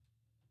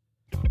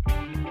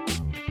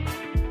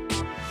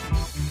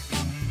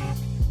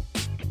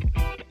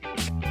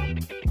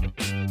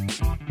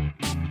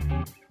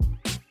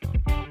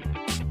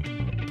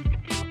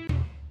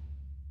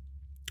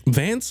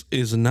Vance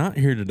is not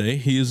here today.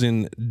 He is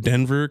in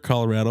Denver,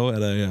 Colorado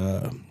at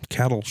a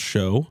cattle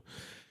show.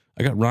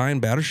 I got Ryan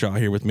Battershaw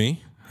here with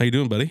me. How you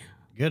doing, buddy?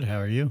 Good. How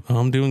are you?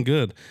 I'm doing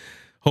good.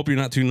 Hope you're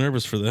not too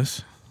nervous for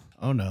this.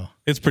 Oh, no.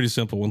 It's pretty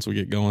simple once we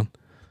get going.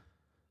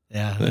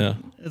 Yeah.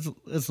 It's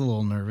a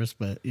little nervous,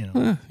 but, you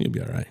know. You'll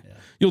be all right. Yeah.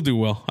 You'll do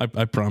well.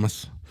 I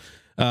promise.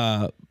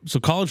 So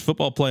college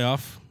football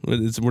playoff.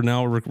 We're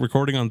now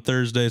recording on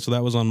Thursday, so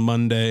that was on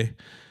Monday.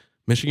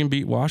 Michigan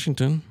beat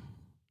Washington.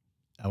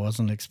 I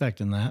wasn't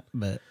expecting that,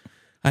 but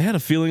I had a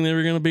feeling they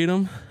were going to beat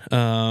them,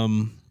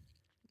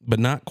 but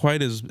not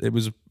quite as it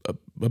was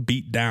a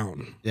beat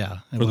down. Yeah,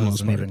 it for the most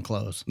wasn't part. even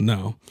close.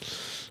 No,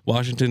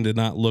 Washington did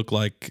not look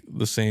like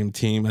the same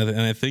team, and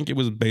I think it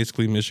was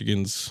basically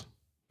Michigan's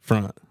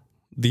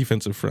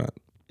defensive front.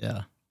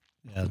 Yeah,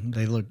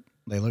 they look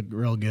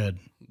real good.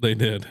 They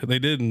did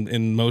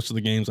in most of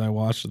the games I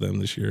watched them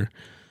this year.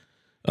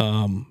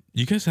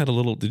 You guys had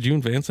did you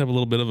and Vance have a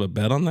little bit of a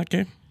bet on that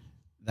game?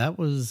 That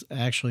was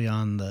actually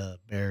on the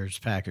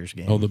Bears-Packers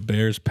game. Oh, the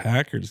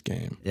Bears-Packers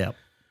game. Yep.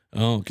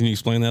 Oh, can you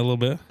explain that a little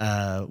bit?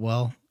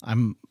 Well,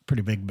 I'm a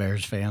pretty big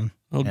Bears fan.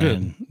 Oh,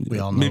 good. We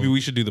all know. Maybe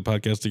we should do the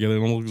podcast together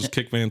and we'll just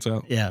kick Vance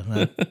out. Yeah.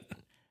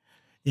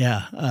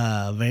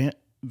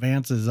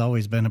 Vance has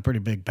always been a pretty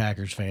big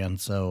Packers fan,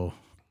 so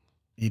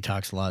he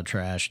talks a lot of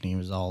trash, and he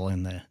was all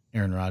in the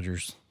Aaron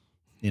Rodgers,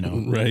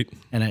 Right.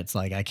 And it's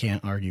like, I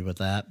can't argue with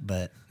that,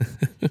 but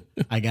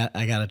I got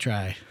to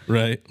try.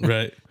 Right.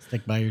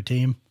 Stick by your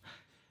team.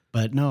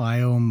 But no, I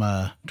owe him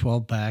a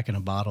 12-pack and a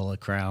bottle of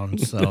Crown,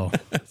 so.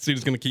 So you're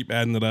just going to keep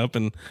adding it up,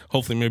 and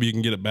hopefully maybe you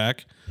can get it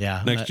back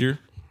next year?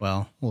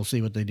 Well, we'll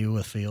see what they do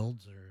with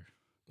Fields.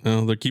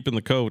 No, they're keeping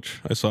the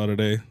coach. I saw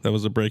today. That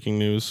was the breaking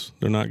news.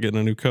 They're not getting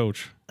a new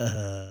coach.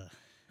 I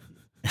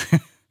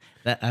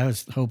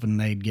was hoping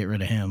they'd get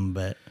rid of him,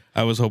 but.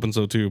 I was hoping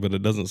so too, but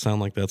it doesn't sound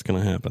like that's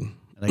going to happen.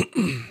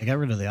 They got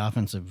rid of the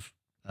offensive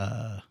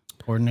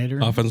coordinator.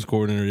 Offensive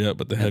coordinator, yeah,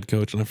 but the head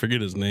coach, and I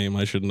forget his name.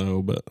 I should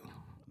know, but.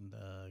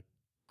 The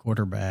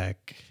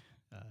quarterback.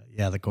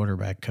 The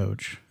quarterback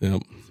coach.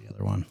 Yep. Is the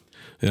other one.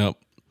 Yep.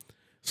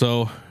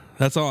 So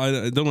that's all.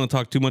 I don't want to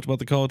talk too much about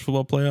the college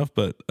football playoff,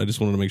 but I just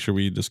wanted to make sure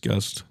we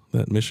discussed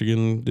that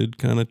Michigan did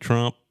kind of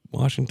trump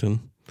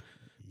Washington.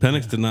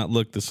 Penix did not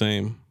look the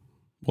same.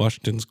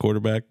 Washington's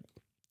quarterback,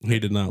 he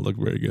did not look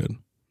very good.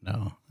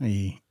 No,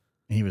 he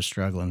was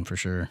struggling for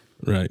sure.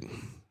 Right.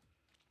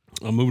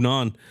 Moving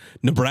on.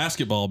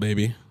 Nebraska ball,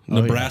 baby.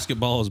 Nebraska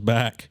ball is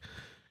back.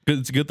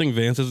 It's a good thing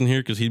Vance isn't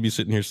here because he'd be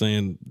sitting here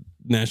saying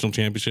national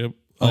championship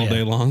all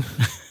day long.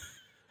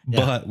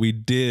 But we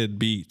did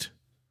beat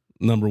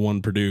number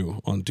 1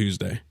 Purdue on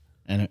Tuesday.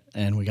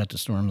 And we got to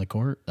storm the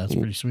court. That's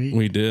pretty sweet.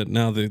 We did.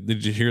 Now,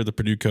 did you hear the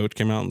Purdue coach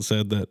came out and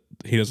said that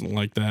he doesn't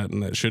like that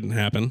and that shouldn't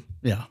happen?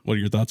 Yeah. What are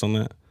your thoughts on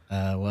that?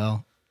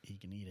 Well, he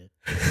can eat it.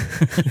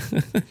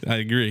 I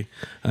agree.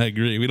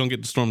 We don't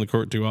get to storm the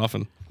court too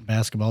often.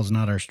 Basketball's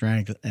not our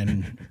strength,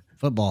 and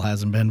football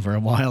hasn't been for a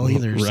while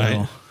either.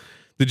 Right. So.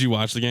 Did you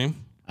watch the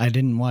game? I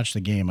didn't watch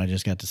the game. I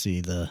just got to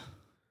see the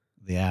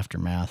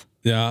aftermath.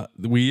 Yeah,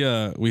 we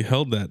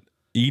held that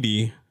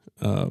Edey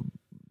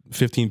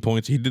 15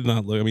 points. He did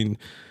not look. I mean,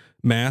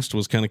 Mast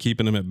was kind of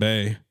keeping him at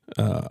bay.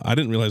 I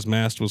didn't realize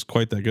Mast was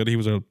quite that good. He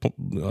was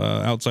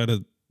outside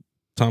of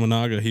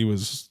Tamanaga. He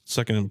was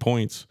second in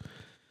points,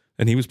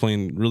 and he was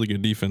playing really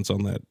good defense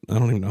on that. I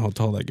don't even know how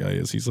tall that guy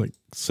is. He's like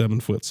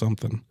 7 foot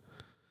something.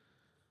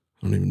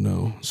 I don't even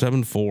know.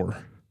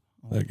 7'4".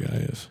 That guy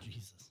is.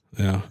 Jesus.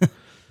 Yeah.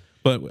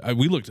 But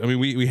we looked. I mean,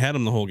 we had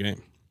him the whole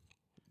game.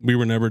 We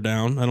were never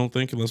down, I don't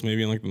think, unless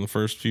maybe in the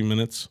first few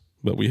minutes.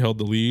 But we held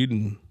the lead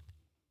and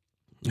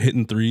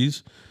hitting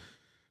threes.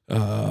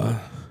 Trying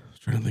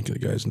to think of the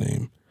guy's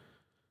name.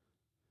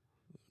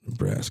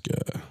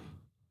 Nebraska.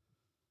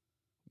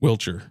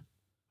 Wilcher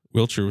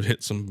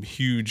hit some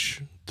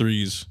huge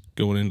threes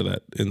going into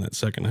that in that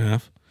second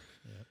half.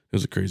 Yep. It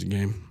was a crazy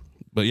game.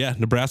 But yeah,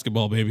 Nebraska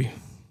ball, baby.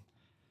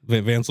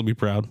 Vance will be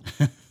proud.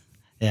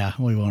 Yeah,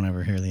 we won't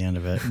ever hear the end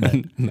of it.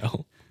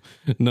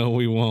 But. No,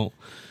 we won't.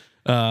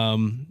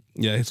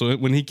 So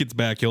when he gets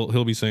back,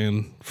 he'll be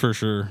saying for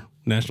sure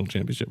national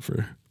championship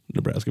for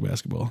Nebraska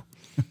basketball.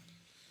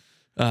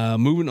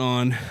 Moving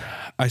on,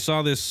 I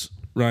saw this,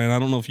 Ryan. I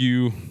don't know if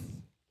you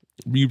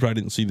probably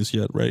didn't see this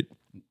yet, right?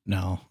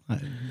 No, I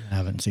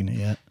haven't seen it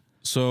yet.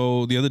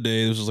 So the other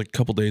day, this was like a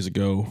couple days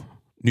ago,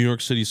 New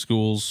York City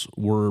schools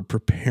were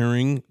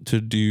preparing to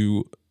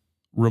do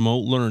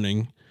remote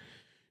learning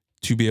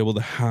to be able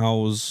to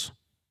house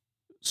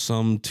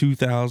some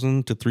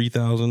 2,000 to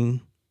 3,000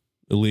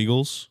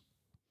 illegals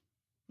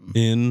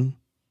in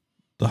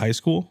the high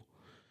school.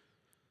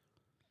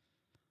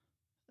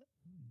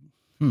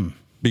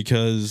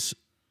 Because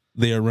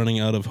they are running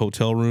out of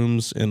hotel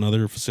rooms and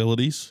other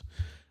facilities.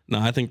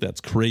 Now, I think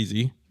that's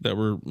crazy that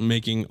we're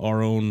making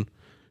our own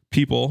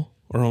people,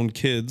 our own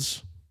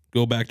kids,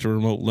 go back to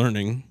remote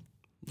learning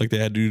like they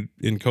had to do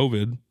in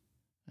COVID.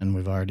 And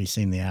we've already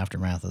seen the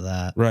aftermath of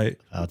that. Right.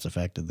 How it's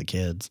affected the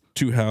kids.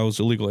 To house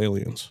illegal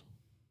aliens.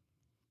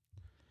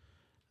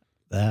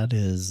 That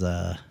is,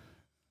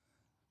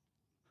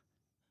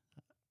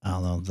 I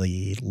don't know,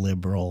 the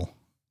liberal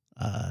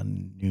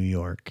New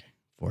York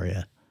for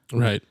you.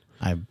 Right.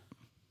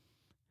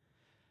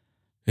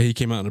 He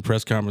came out in a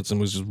press conference and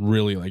was just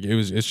really like,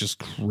 it's just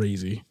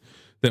crazy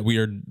that we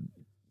are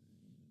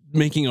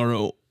making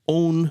our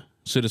own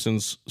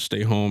citizens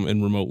stay home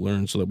and remote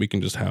learn so that we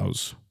can just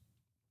house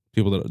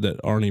people that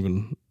aren't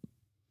even,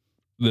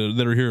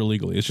 that are here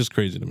illegally. It's just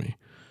crazy to me.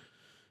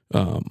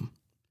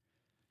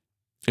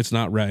 It's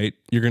not right.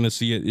 You're going to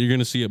see it. You're going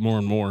to see it more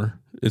and more.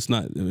 It's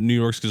not, New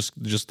York's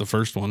just the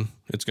first one.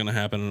 It's going to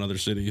happen in other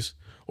cities,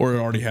 or it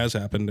already has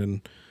happened.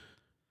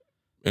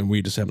 And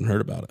we just haven't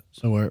heard about it.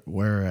 So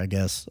where I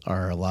guess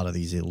are a lot of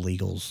these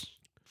illegals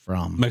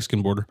from?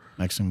 Mexican border.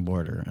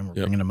 And we're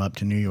bringing them up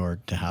to New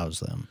York to house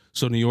them.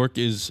 So New York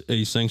is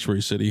a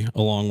sanctuary city,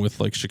 along with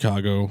like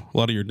Chicago, a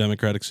lot of your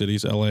Democratic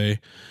cities, LA.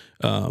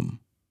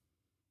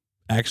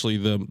 Actually,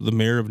 the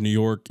mayor of New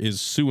York is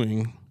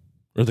suing,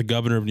 or the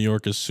governor of New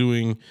York is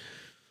suing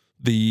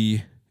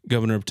the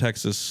governor of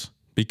Texas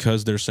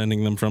because they're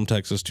sending them from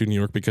Texas to New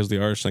York because they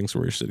are a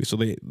sanctuary city. So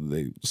they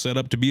set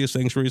up to be a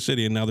sanctuary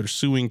city, and now they're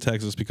suing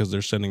Texas because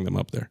they're sending them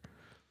up there.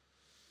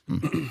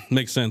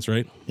 Makes sense,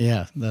 right?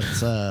 Yeah, that's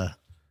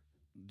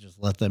just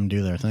let them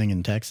do their thing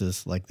in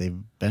Texas like they've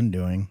been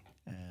doing.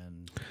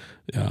 And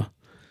yeah,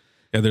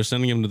 they're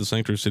sending them to the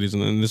sanctuary cities,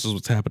 and then this is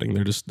what's happening.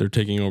 They're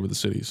taking over the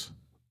cities.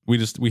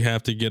 We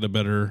have to get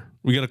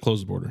we got to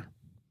close the border.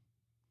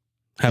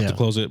 To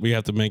close it. We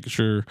have to make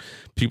sure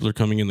people are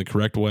coming in the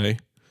correct way.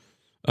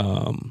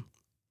 And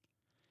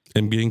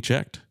being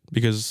checked,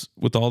 because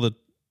with all the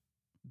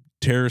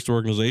terrorist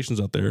organizations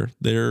out there,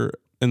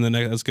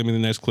 that's going to be the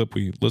next clip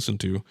we listen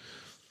to,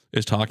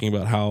 is talking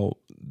about how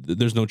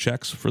there's no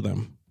checks for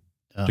them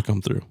to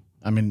come through.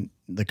 I mean,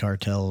 the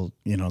cartel,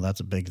 that's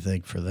a big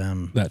thing for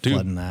them. That too.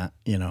 Flooding that,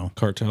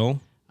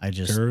 Cartel,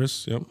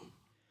 terrorists, yep.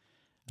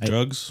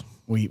 Drugs.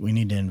 We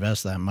need to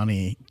invest that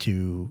money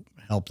to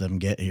help them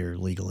get here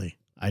legally.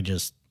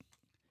 It's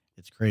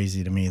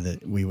crazy to me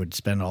that we would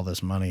spend all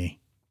this money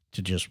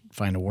to just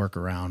find a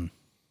workaround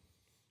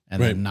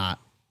and then not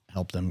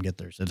help them get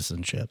their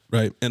citizenship.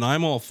 Right. And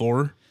I'm all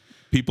for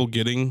people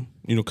getting,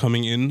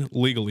 coming in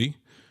legally,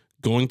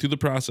 going through the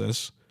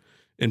process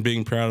and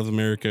being proud of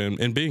America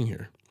and being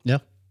here. Yeah.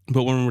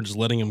 But when we're just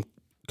letting them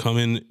come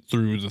in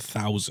through the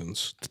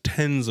thousands, the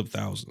tens of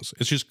thousands,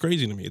 it's just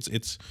crazy to me.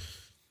 It's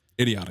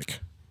idiotic.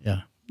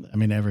 Yeah. I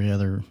mean, every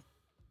other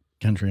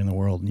country in the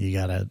world, you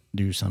got to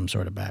do some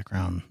sort of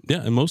background.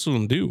 Yeah. And most of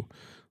them do.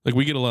 Like,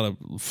 we get a lot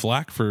of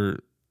flack for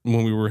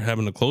when we were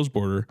having a closed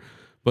border,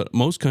 but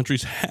most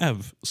countries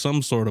have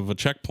some sort of a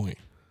checkpoint.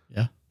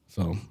 Yeah.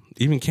 So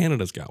even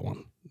Canada's got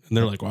one, and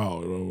they're like, wow,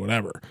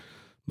 whatever.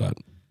 But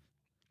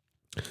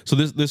so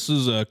this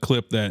is a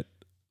clip that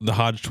the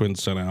Hodge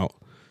twins sent out.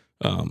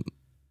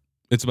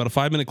 It's about a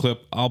 5-minute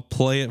clip. I'll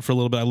play it for a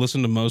little bit. I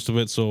listened to most of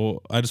it,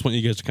 so I just want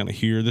you guys to kind of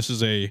hear. This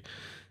is a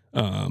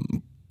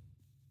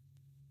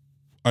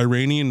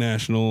Iranian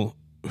national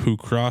who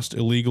crossed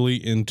illegally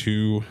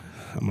into,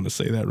 I'm going to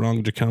say that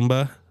wrong,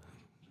 Jacumba,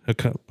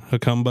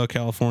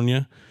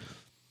 California.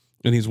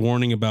 And he's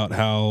warning about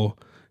how,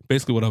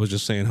 basically what I was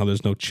just saying, how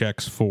there's no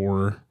checks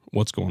for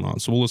what's going on.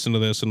 So we'll listen to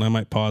this, and I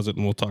might pause it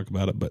and we'll talk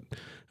about it, but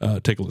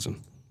take a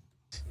listen.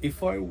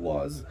 If I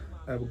was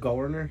a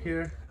governor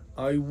here,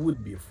 I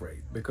would be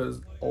afraid,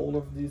 because all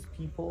of these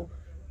people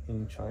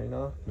in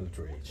China,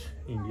 military age,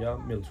 India,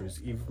 military age,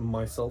 even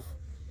myself,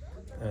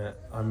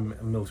 I'm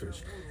military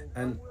age.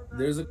 And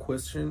there's a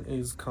question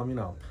is coming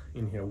up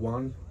in here,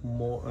 one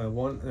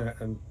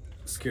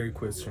scary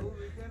question.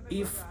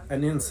 If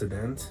an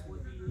incident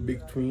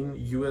between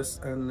US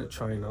and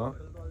China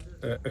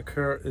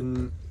occur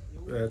in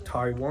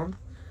Taiwan,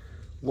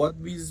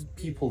 what these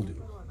people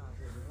do?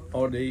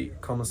 Are they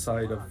come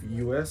aside of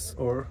US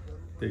or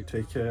they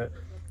take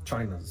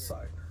China's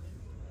side?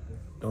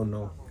 Don't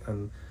know,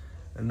 and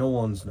no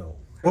one's know.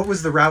 What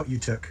was the route you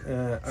took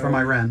from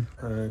Iran?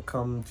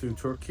 Come to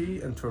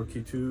Turkey, and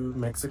Turkey to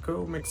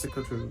Mexico,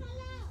 Mexico to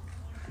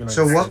United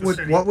So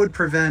States. what would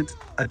prevent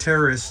a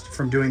terrorist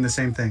from doing the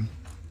same thing?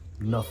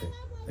 Nothing.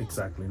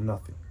 Exactly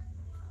nothing.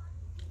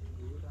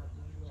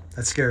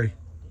 That's scary.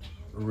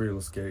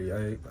 Real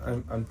scary.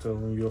 I'm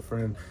telling you,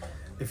 friend,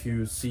 if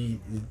you see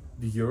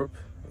Europe,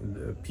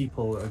 the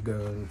people,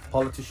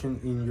 politician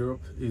in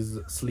Europe is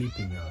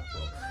sleeping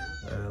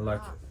now.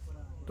 Like,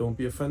 don't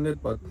be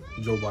offended, but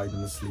Joe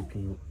Biden is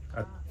sleeping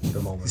at the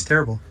moment. It's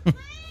terrible.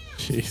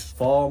 Jeez.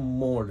 Far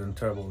more than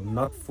terrible.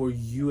 Not for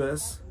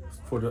US,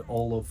 for the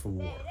all of the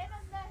war.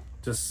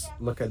 Just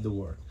look at the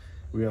war.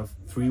 We have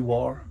free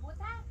war.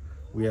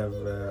 We have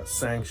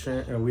sanction,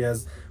 and we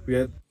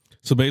had.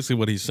 So basically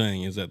what he's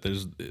saying is that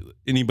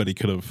anybody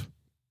could have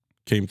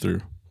came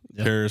through.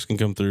 Yep. Terrorists can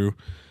come through.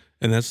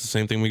 And that's the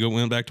same thing.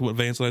 Went back to what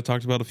Vance and I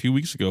talked about a few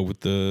weeks ago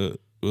with the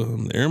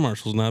air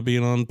marshals not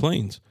being on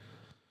planes.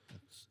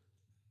 It's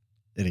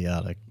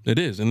idiotic. It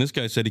is. And this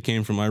guy said he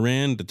came from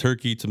Iran to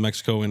Turkey to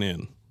Mexico and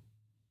in.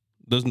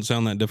 Doesn't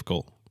sound that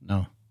difficult.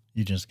 No,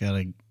 you just got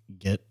to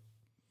get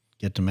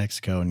to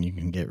Mexico and you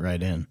can get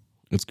right in.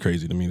 It's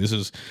crazy to me.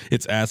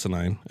 It's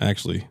asinine,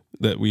 actually,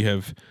 that we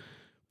have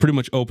pretty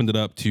much opened it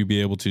up to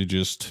be able to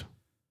just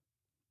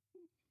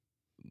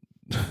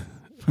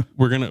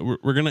we're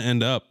gonna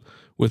end up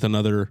with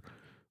another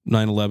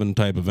 9/11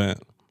 type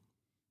event,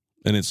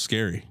 and it's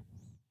scary.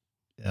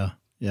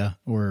 Yeah,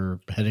 we're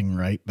heading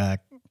right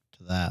back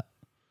to that.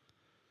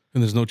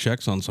 And there's no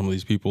checks on some of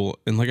these people.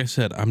 And like I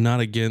said, I'm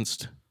not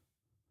against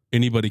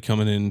anybody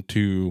coming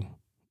into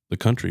the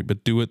country,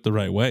 but do it the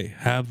right way.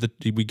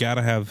 We got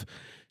to have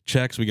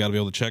checks. We got to be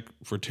able to check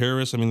for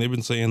terrorists. I mean, they've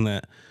been saying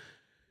that.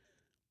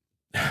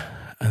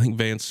 I think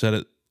Vance said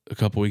it a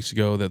couple weeks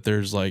ago that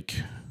there's like,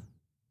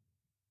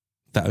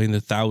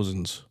 the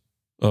thousands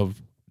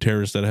of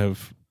terrorists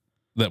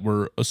that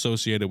were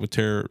associated with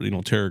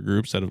terror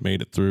groups that have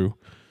made it through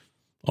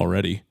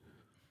already.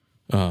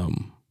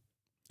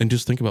 And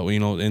just think about,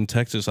 in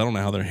Texas, I don't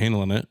know how they're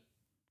handling it,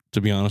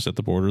 to be honest, at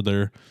the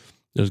border.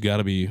 There's got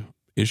to be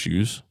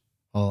issues.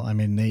 Well, I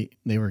mean,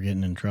 they were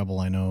getting in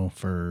trouble, I know,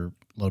 for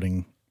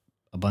loading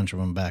a bunch of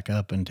them back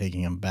up and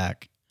taking them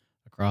back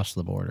across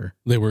the border.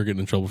 They were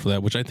getting in trouble for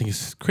that, which I think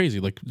is crazy.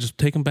 Like, just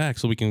take them back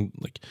so we can,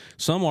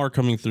 some are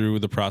coming through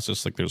the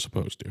process like they're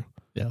supposed to.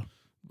 Yeah.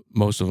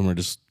 Most of them they're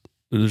just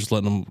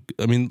letting them.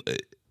 I mean,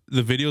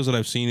 the videos that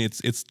I've seen,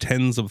 it's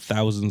tens of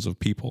thousands of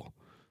people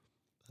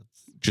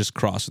just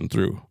crossing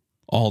through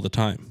all the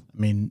time.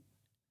 I mean,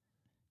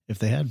 if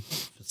they had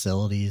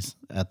facilities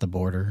at the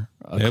border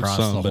across they have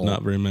some, but whole,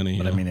 not very many.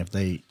 But I mean, if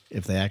they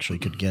actually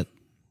could get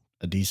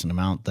a decent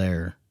amount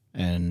there,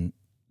 and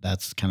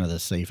that's kind of the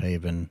safe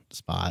haven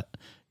spot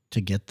to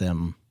get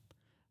them,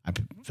 I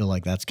feel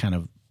like that's kind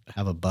of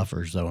have a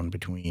buffer zone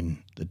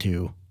between the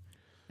two,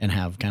 and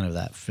have kind of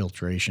that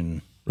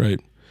filtration. Right.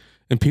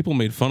 And people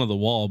made fun of the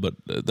wall, but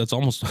that's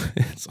almost.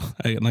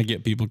 And I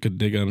get people could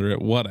dig under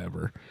it,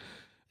 whatever.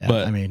 Yeah,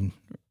 but I mean,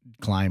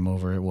 climb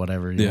over it,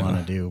 whatever you want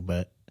to do.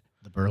 But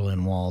the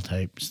Berlin Wall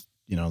types,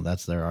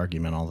 that's their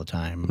argument all the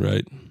time,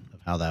 right? Of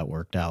how that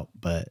worked out.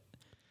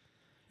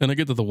 And I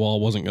get that the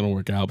wall wasn't going to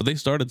work out, but they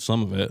started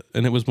some of it,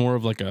 and it was more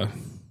of like a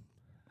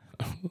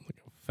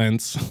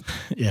fence,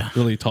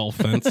 really tall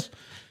fence.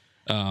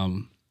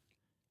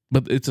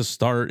 But it's a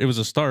start. It was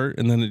a start,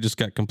 and then it just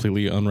got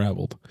completely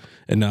unraveled.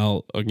 And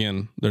now,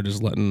 again, they're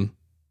just letting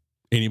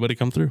anybody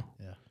come through.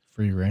 Yeah,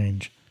 free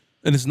range.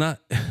 And it's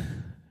not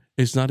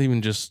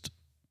even just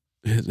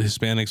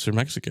Hispanics or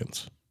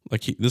Mexicans.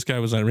 Like this guy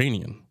was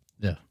Iranian.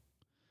 Yeah.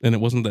 And it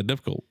wasn't that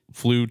difficult.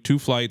 Flew 2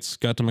 flights,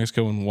 got to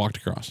Mexico, and walked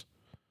across.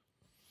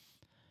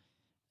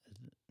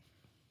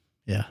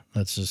 Yeah,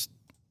 that's just...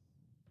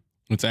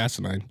 It's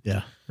asinine.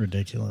 Yeah,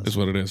 ridiculous. Is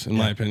what it is, in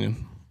my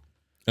opinion.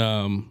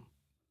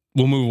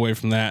 We'll move away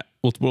from that.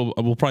 We'll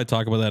probably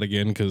talk about that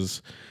again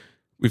because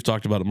we've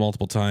talked about it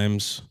multiple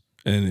times,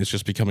 and it's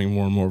just becoming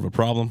more and more of a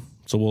problem.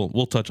 So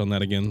we'll touch on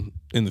that again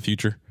in the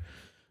future.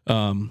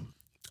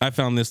 I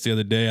found this the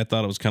other day. I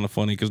thought it was kind of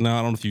funny because now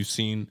I don't know if you've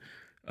seen,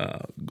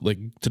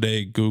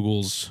 today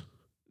Google's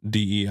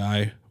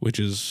DEI, which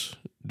is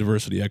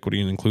Diversity, Equity,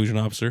 and Inclusion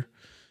Officer,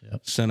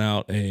 sent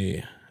out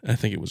I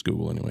think it was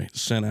Google anyway,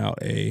 sent out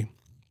a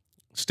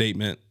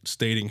statement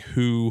stating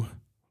who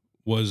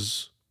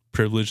was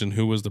privileged and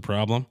who was the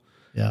problem.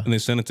 Yeah. And they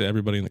sent it to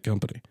everybody in the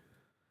company.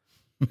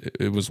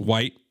 It was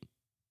white,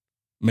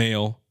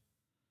 male,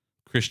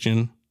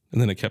 Christian,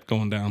 and then it kept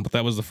going down. But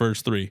that was the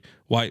first 3: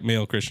 white,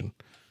 male, Christian.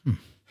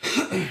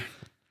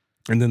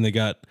 And then they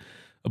got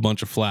a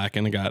bunch of flack,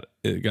 and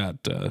it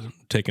got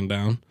taken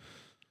down.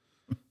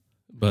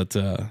 But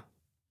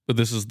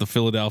this is the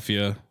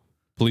Philadelphia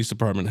Police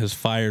Department has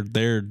fired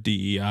their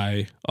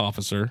DEI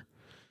officer.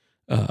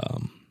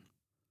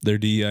 Their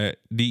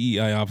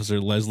DEI officer,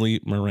 Leslie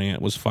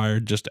Morant, was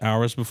fired just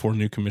hours before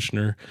new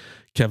commissioner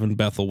Kevin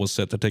Bethel was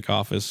set to take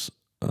office.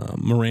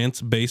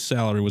 Morant's base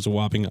salary was a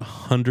whopping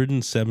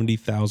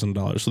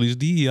 $170,000. So these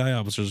DEI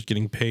officers are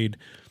getting paid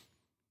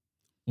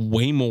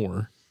way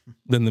more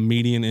than the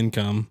median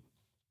income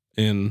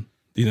in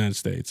the United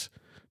States,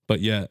 but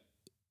yet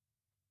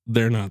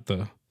they're not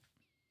the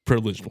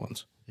privileged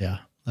ones. Yeah,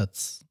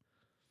 that's...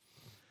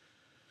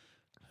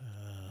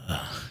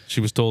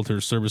 She was told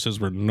her services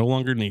were no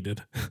longer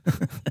needed.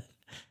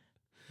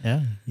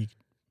 Yeah, you could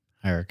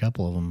hire a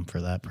couple of them for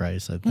that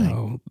price, I think.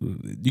 Oh,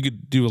 you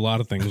could do a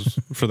lot of things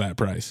for that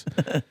price.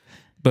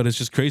 But it's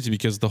just crazy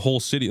because the whole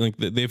city,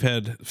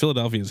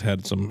 Philadelphia's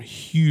had some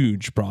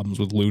huge problems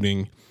with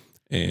looting.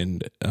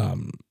 And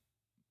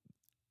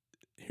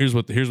here's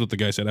what the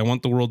guy said. I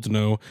want the world to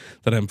know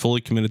that I'm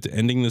fully committed to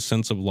ending this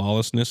sense of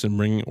lawlessness and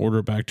bringing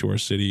order back to our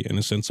city and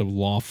a sense of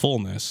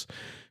lawfulness.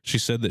 She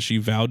said that she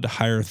vowed to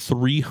hire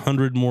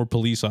 300 more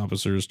police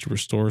officers to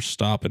restore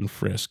stop and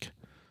frisk.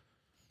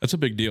 That's a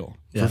big deal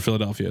for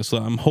Philadelphia. So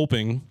I'm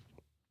hoping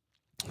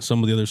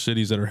some of the other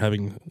cities that are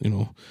having,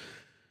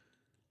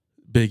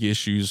 big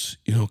issues,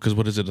 because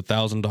what is it,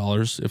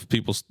 $1,000? If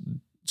people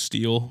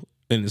steal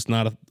and it's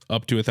not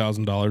up to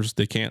 $1,000,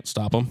 they can't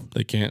stop them.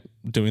 They can't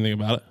do anything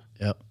about it.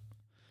 Yep.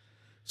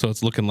 So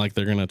it's looking like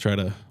they're going to try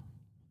to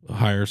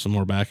hire some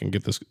more back and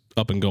get this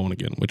up and going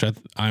again, which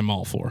I'm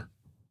all for.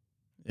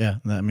 Yeah,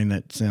 I mean,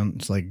 that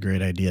sounds like a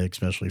great idea,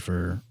 especially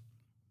for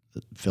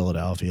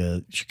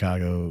Philadelphia,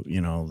 Chicago,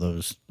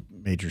 those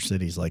major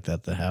cities like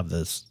that have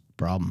this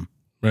problem.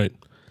 Right.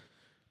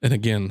 And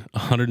again,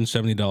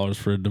 $170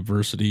 for a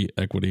diversity,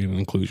 equity, and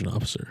inclusion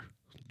officer,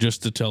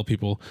 just to tell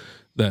people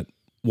that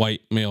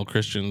white male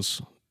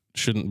Christians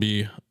shouldn't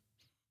be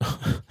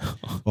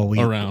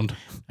around.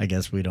 I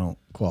guess we don't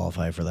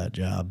qualify for that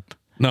job.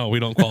 No, we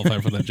don't qualify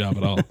for that job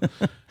at all.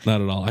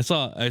 Not at all. I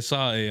saw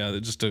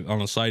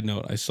on a side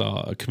note, I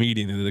saw a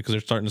comedian, because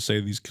they're starting to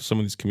say some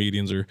of these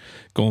comedians are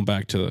going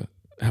back to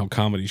how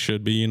comedy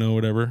should be,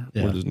 whatever,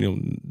 where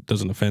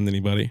doesn't offend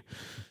anybody.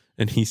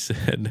 And he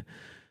said,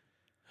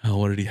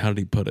 how did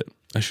he put it?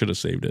 I should have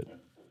saved it.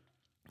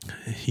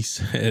 He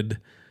said,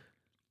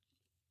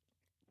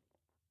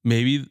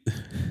 maybe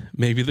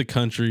the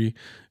country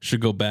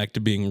should go back to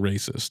being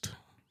racist.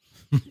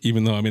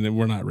 Even though,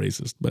 we're not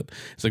racist, but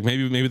it's like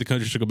maybe the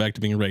country should go back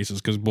to being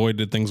racist, because boy,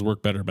 did things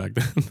work better back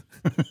then.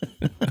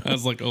 I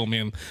was like, oh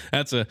man,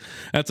 that's a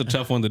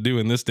tough one to do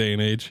in this day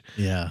and age.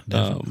 Yeah,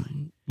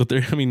 definitely. But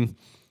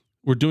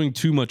we're doing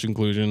too much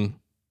inclusion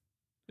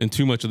and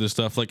too much of this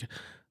stuff. Like,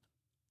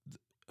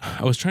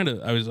 I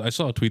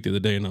saw a tweet the other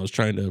day, and I was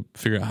trying to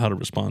figure out how to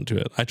respond to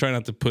it. I try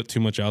not to put too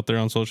much out there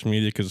on social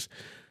media, because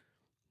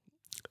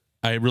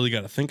I really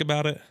got to think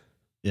about it.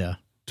 Yeah.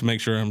 To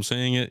make sure I'm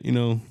saying it,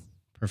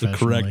 the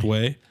correct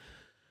way.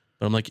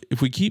 But I'm like,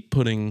 if we keep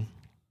putting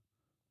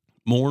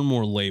more and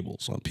more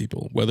labels on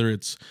people, whether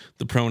it's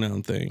the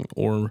pronoun thing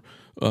or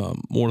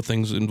more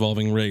things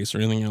involving race or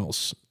anything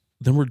else,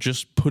 then we're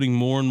just putting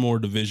more and more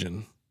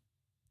division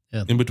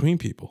in between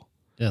people.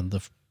 Yeah,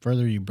 the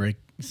further you break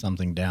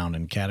something down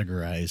and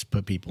categorize,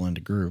 put people into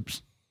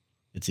groups,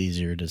 it's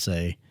easier to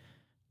say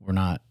we're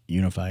not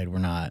unified, we're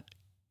not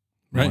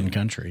one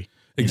country.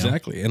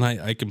 Exactly. And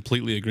I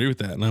completely agree with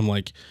that. And I'm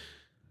like,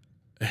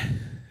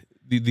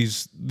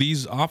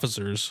 these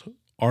officers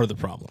are the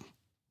problem,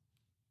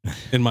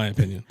 in my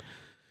opinion.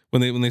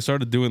 When they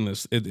started doing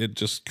this, it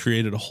just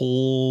created a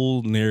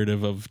whole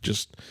narrative of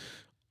just,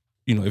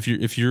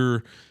 if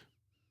you're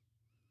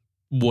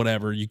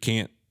whatever, you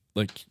can't,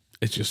 like,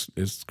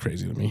 it's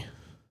crazy to me.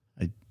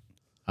 I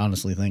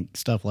honestly think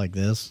stuff like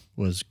this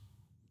was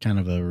kind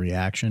of a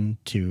reaction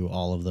to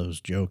all of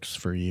those jokes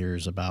for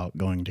years about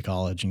going to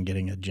college and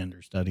getting a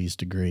gender studies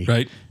degree.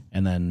 Right.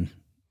 And then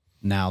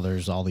now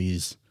there's all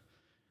these,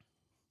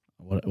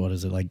 what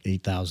is it, like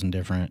 8,000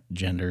 different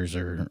genders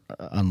or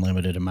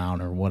unlimited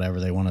amount or whatever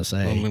they want to say.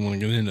 I don't even want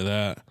to get into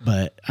that.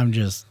 But I'm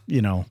just,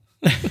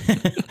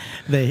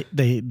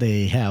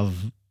 they have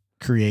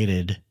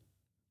created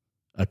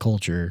a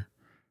culture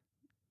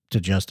to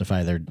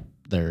justify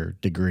their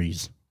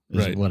degrees.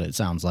 Is what it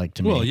sounds like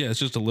to me. Well, yeah, it's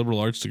just a liberal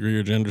arts degree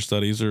or gender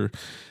studies, or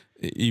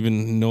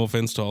even, no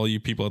offense to all you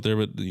people out there,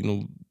 but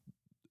and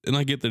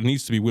I get that it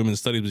needs to be women's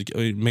studies,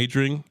 but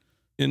majoring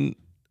in,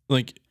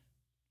 like,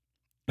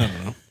 I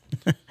don't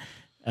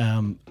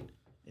know.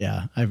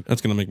 Yeah,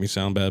 that's gonna make me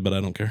sound bad, but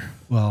I don't care.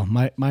 Well,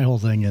 my whole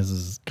thing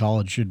is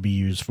college should be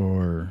used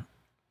for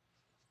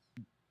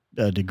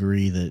a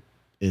degree that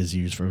is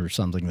used for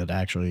something that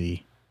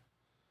actually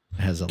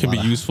has can be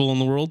useful in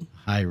the world.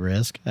 High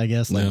risk, I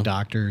guess, like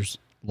doctors,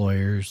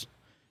 lawyers.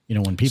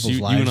 When people's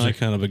lives. You and I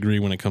kind of agree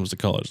when it comes to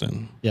college.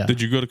 Then, yeah.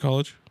 Did you go to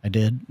college? I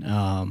did.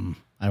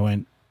 I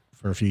went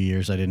for a few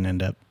years. I didn't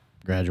end up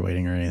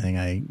graduating or anything.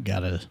 I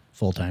got a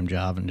full-time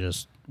job and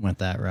just went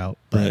that route.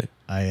 But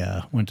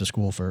I went to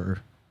school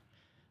for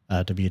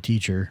to be a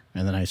teacher,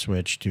 and then I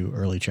switched to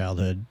early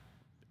childhood,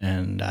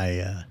 and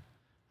I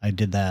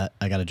did that.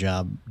 I got a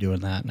job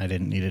doing that, and I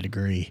didn't need a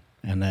degree.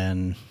 And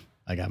then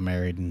I got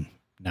married, and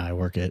now I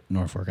work at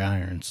Norfolk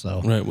Iron.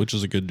 So which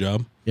is a good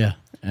job. Yeah,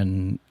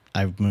 and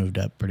I've moved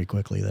up pretty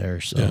quickly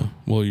there. So yeah,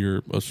 well,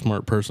 you're a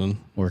smart person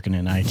working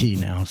in IT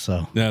now.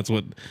 So that's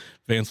what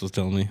Vance was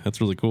telling me.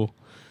 That's really cool.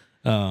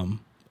 I'm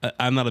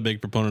not a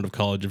big proponent of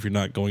college if you're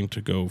not going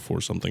to go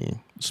for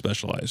something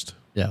specialized.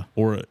 Yeah.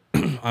 Or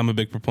I'm a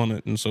big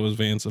proponent, and so is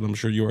Vance, and I'm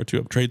sure you are too,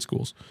 of trade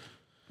schools.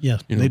 Yeah,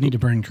 they need to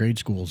bring trade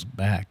schools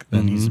back.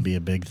 That needs to be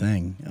a big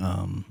thing.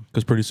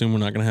 Because pretty soon we're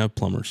not going to have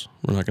plumbers.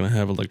 We're not going to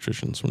have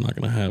electricians. We're not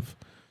going to have,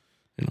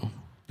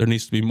 there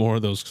needs to be more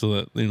of those so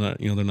that they're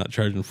not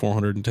charging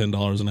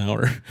 $410 an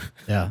hour.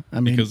 Yeah,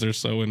 because they're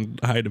so in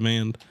high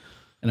demand.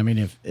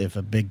 And if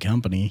a big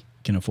company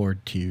can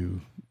afford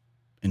to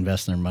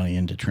invest their money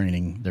into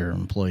training their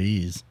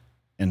employees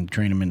and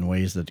train them in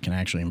ways that can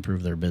actually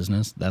improve their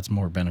business, that's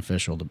more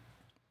beneficial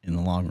in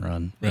the long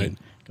run. Right.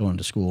 Going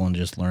to school and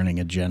just learning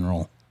a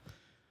general.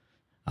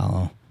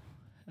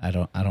 I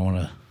don't want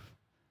to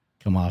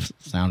come off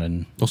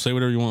sounding. Well, say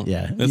whatever you want.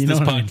 Yeah, that's this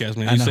podcast,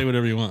 man. You say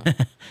whatever you want.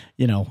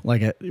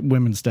 Like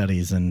women's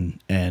studies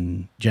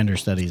and gender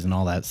studies and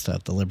all that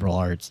stuff. The liberal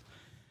arts.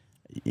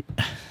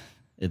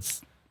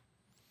 It's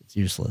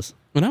useless.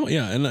 But don't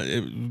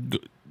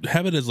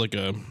have it as like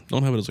a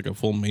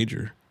full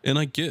major. And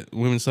I get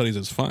women's studies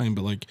is fine,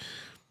 but like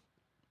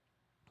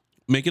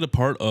make it a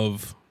part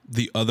of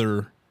the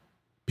other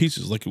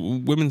pieces. Like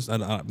women's,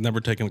 I've never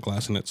taken a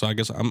class in it, so I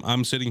guess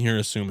I'm sitting here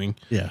assuming.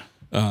 Yeah.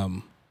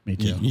 Me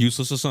too.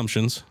 Useless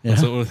assumptions.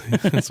 Yeah.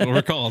 That's what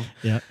we're called.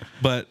 Yeah.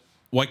 But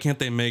why can't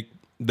they make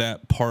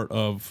that part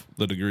of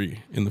the degree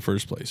in the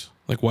first place?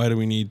 Like, why do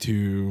we need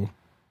to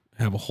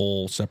have a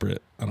whole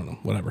separate, I don't know,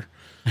 whatever.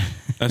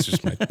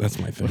 That's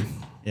my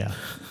thing. Yeah.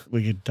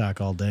 We could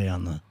talk all day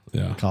on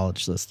the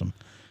college system.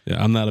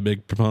 Yeah. I'm not a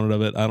big proponent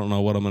of it. I don't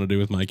know what I'm going to do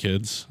with my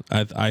kids.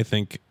 I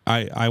think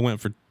I went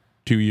for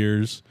 2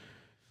 years.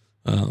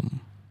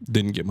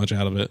 Didn't get much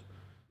out of it.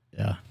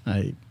 Yeah.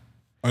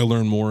 I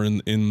learned more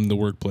in the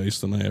workplace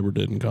than I ever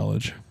did in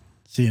college.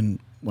 Seeing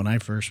when I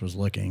first was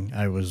looking,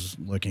 I was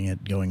looking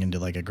at going into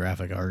like a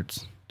graphic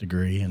arts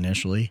degree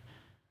initially.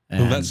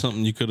 Well, that's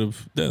something you could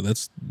have. Yeah,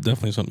 that's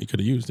definitely something you could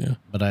have used. Yeah.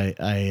 But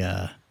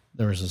I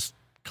there was this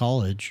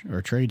college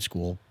or trade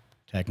school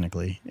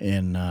technically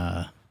in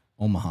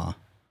Omaha.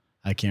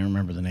 I can't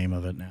remember the name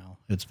of it now.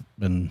 It's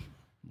been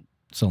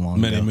so long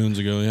ago. Many moons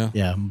ago. Yeah.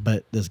 Yeah.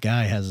 But this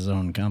guy has his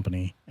own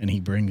company and he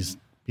brings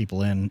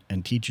people in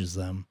and teaches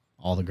them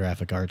all the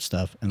graphic art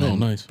stuff, and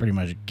then pretty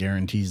much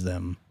guarantees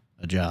them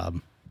a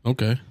job.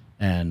 Okay.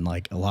 And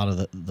like a lot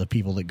of the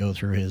people that go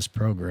through his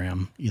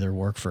program either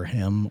work for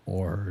him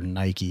or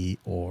Nike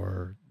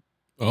or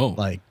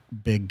like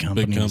big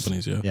companies. Big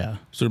companies, yeah. Yeah.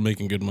 So they're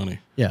making good money.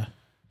 Yeah.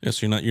 Yeah,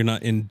 so you're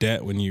not in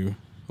debt when you're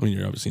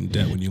obviously in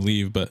debt when you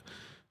leave, but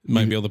you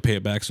might be able to pay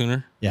it back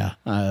sooner. Yeah.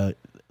 I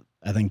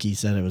think he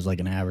said it was like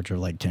an average of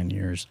like 10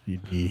 years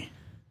you'd be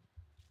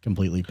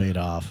completely paid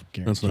off.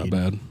 Guaranteed. That's not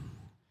bad.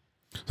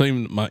 So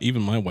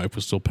even my wife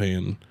was still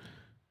paying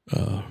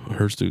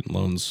her student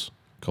loans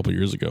a couple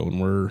years ago,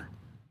 and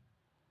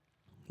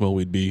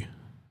we'd be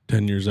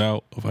 10 years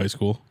out of high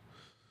school.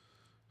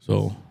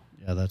 So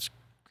yeah, that's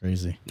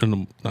crazy.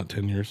 No, not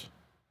 10 years.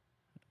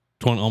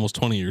 Almost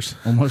 20 years.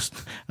 Almost. I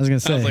was gonna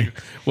say. I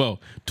was like,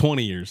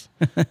 20 years.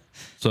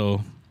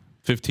 So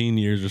 15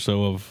 years or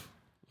so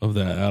of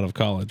that out of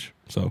college.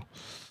 So,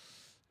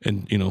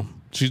 and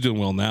she's doing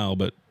well now,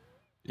 but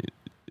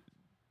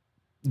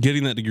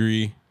getting that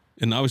degree,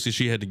 and obviously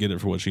she had to get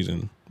it for what she's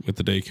in with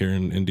the daycare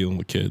and dealing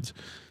with kids,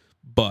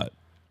 but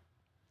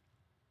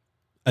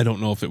I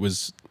don't know if it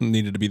was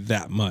needed to be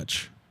that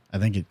much. I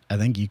think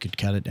you could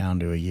cut it down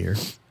to a year,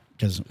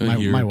 because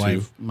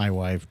my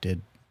wife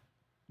did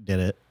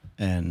it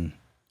and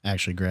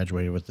actually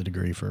graduated with the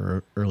degree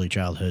for early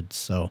childhood.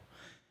 So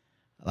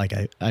like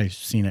I've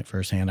seen it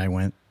firsthand. I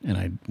went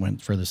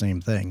for the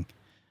same thing.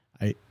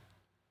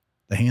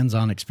 The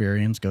hands-on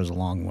experience goes a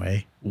long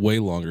way. Way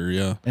longer,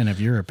 yeah. And if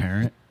you're a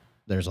parent,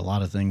 there's a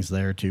lot of things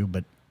there too,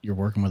 but you're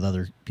working with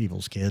other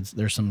people's kids.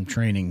 There's some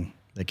training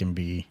that can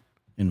be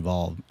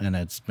involved, and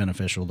it's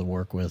beneficial to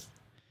work with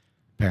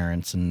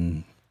parents,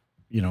 and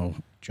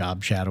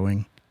job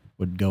shadowing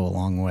would go a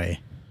long way.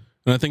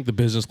 And I think the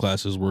business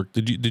classes work.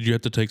 Did you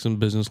have to take some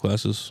business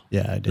classes?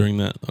 Yeah, I did. During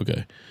that?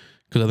 Okay.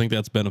 Because I think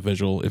that's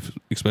beneficial,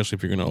 especially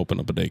if you're going to open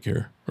up a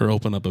daycare or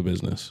open up a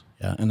business.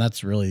 Yeah, and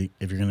that's really,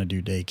 if you're going to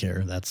do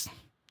daycare, that's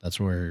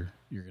where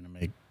you're going to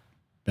make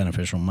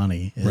beneficial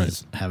money,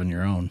 is having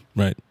your own.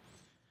 Right.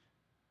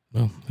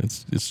 Well,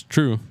 it's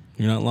true.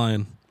 You're not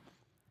lying.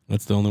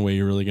 That's the only way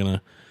you're really going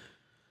to.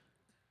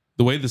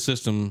 The way the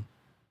system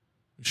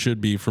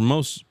should be for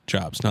most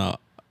jobs. Now,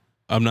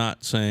 I'm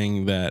not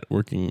saying that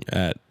working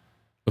at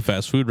a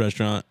fast food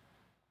restaurant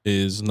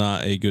is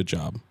not a good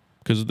job,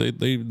 because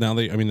now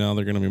they're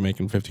going to be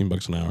making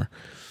 $15 an hour.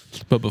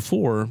 But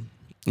before,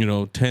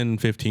 10,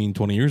 15,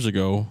 20 years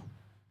ago,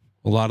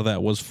 a lot of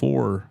that was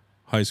for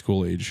high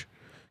school age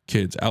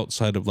kids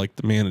outside of like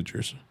the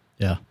managers.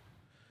 Yeah.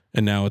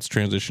 And now it's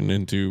transitioned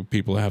into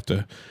people have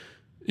to,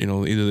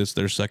 either it's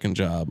their second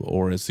job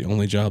or it's the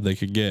only job they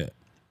could get.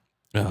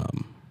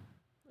 And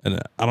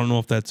I don't know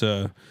if that's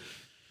a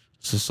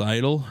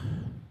societal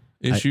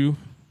issue.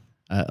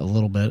 A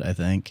little bit, I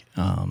think.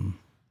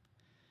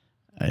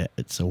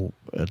 It's a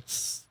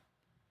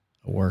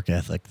work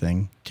ethic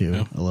thing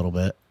too, a little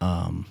bit.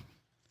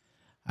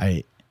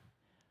 I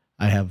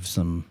have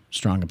some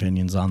strong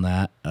opinions on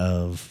that.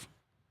 I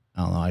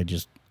don't know.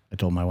 I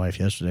told my wife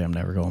yesterday I'm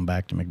never going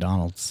back to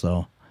McDonald's.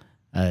 So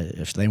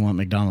if they want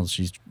McDonald's,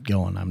 she's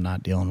going. I'm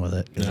not dealing with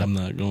it. Yeah, I'm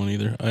not going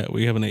either.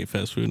 We haven't ate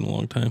fast food in a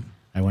long time.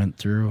 I went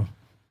through,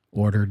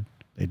 ordered.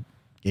 They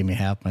gave me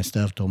half my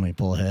stuff, told me to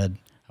pull ahead.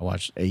 I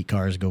watched 8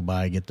 cars go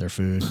by, get their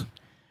food.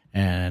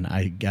 And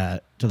I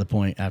got to the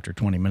point after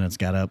 20 minutes,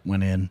 got up,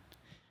 went in.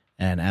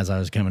 And as I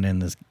was coming in,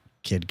 this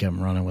kid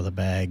come running with a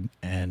bag,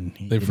 and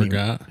they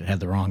forgot. Had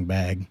the wrong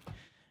bag.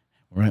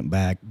 Went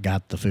back,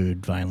 got the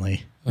food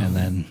finally. And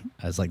then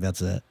I was like,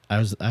 that's it. I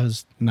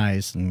was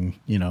nice and,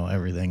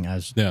 everything. I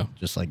was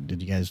just like,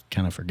 did you guys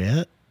kind of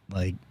forget?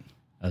 Like,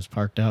 I was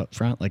parked out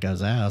front like I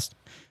was asked.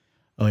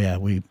 Oh, yeah,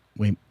 we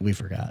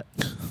forgot.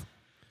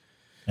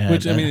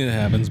 Which, it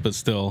happens, but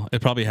still,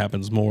 it probably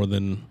happens more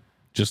than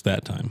just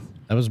that time.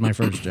 That was my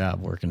first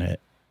job working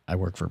I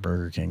worked for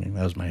Burger King, and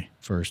that was my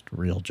first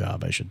real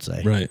job, I should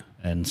say. Right.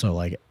 And so,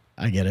 like,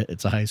 I get it.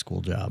 It's a high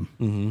school job.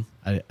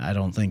 Mm-hmm. I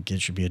don't think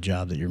it should be a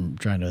job that you're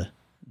trying to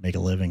make a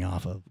living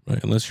off of.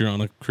 Right. Unless you're on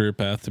a career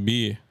path to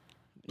be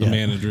a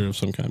manager of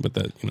some kind, but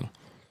that,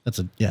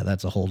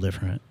 That's a whole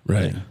different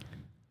thing.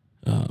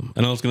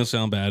 I know it's going to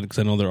sound bad because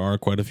I know there are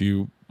quite a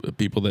few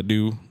people that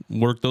do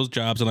work those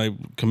jobs, and I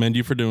commend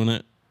you for doing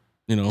it,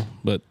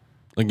 but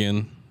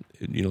again,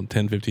 10,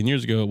 15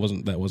 years ago,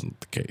 that wasn't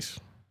the case.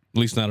 At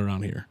least not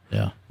around here.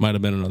 Yeah. Might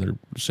have been in other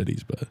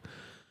cities, but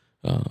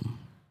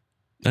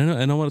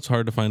I know what it's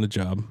hard to find a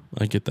job.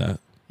 I get that.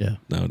 Yeah.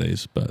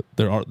 Nowadays, but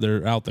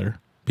they're out there.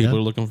 People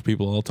are looking for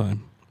people all the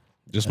time.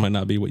 Just might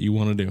not be what you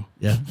want to do.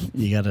 Yeah.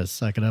 You got to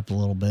suck it up a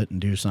little bit and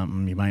do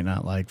something you might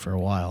not like for a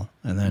while,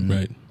 and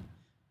then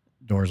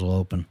doors will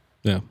open.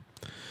 Yeah,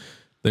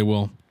 they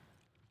will.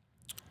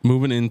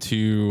 Moving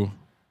into,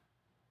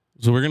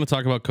 so we're going to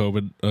talk about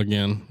COVID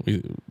again.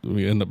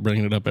 We end up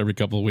bringing it up every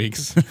couple of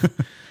weeks,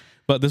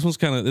 but this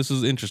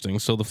is interesting.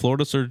 So the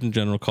Florida Surgeon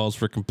General calls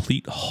for a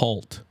complete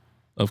halt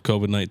of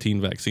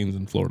COVID-19 vaccines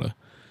in Florida.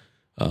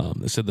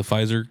 They said the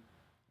Pfizer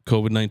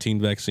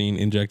COVID-19 vaccine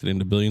injected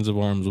into billions of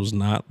arms was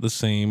not the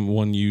same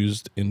one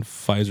used in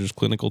Pfizer's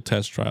clinical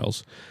test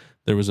trials.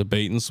 There was a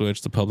bait and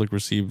switch. The public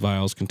received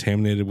vials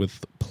contaminated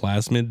with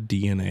plasmid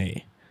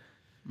DNA.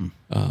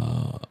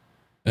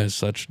 As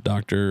such,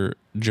 Dr.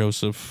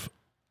 Joseph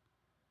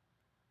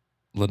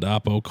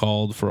Ladapo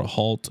called for a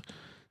halt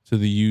to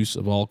the use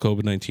of all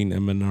COVID-19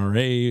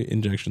 mRNA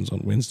injections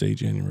on Wednesday,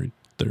 January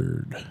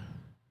 3rd.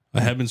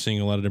 I have been seeing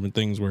a lot of different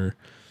things where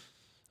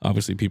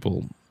obviously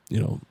people,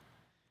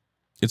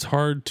 it's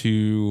hard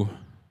to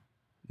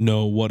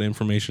know what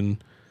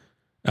information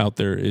out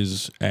there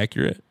is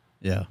accurate.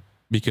 Yeah.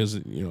 Because,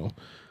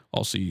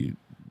 I'll see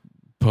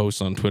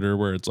posts on Twitter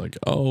where it's like,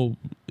 1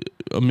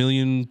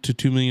 million to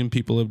 2 million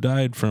people have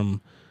died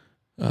from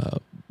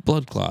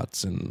blood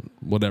clots and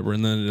whatever.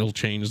 And then it'll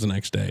change the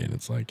next day. And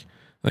it's like,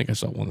 I think I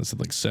saw one that said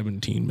like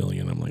 17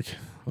 million. I'm like,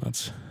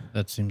 that's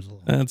a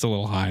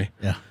little high.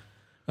 Yeah.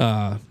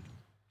 I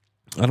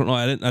don't know.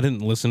 I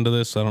didn't listen to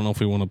this. I don't know if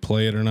we want to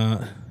play it or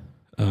not.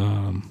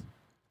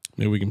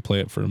 Maybe we can play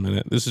it for a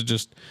minute. This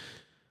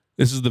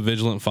is the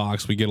Vigilant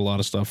Fox. We get a lot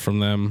of stuff from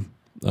them.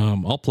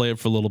 I'll play it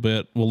for a little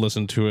bit. We'll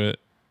listen to it.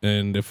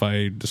 And if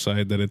I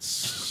decide that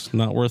it's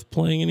not worth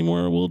playing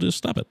anymore, we'll just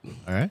stop it.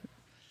 All right.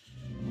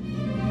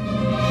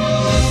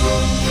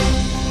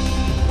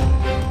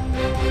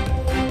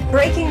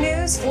 Breaking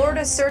news,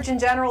 Florida's Surgeon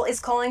General is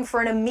calling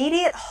for an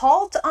immediate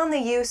halt on the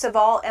use of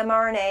all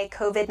mRNA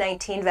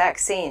COVID-19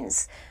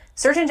 vaccines.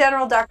 Surgeon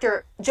General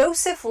Dr.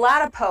 Joseph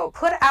Ladapo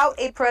put out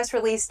a press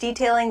release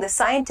detailing the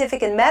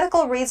scientific and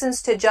medical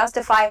reasons to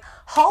justify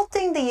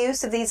halting the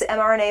use of these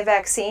mRNA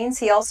vaccines.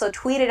 He also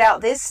tweeted out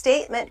this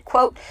statement,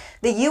 quote,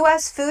 "The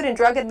U.S. Food and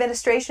Drug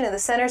Administration and the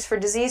Centers for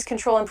Disease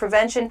Control and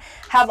Prevention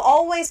have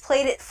always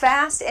played it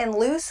fast and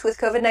loose with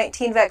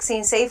COVID-19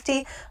 vaccine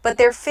safety, but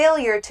their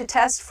failure to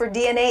test for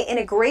DNA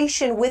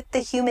integration with the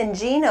human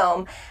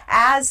genome,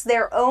 as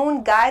their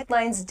own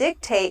guidelines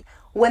dictate,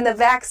 when the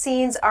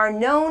vaccines are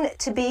known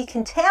to be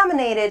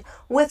contaminated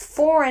with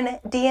foreign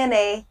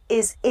DNA,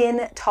 is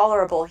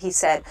intolerable," he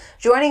said.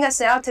 Joining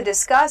us now to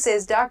discuss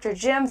is Dr.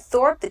 Jim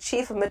Thorpe, the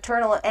Chief of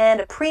Maternal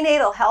and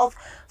Prenatal Health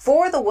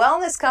for the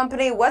Wellness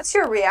Company. What's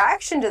your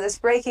reaction to this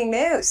breaking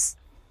news?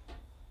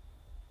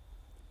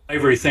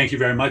 Avery, thank you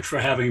very much for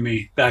having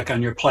me back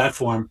on your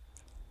platform.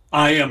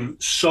 I am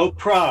so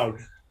proud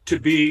to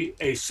be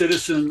a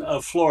citizen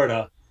of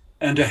Florida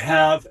and to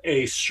have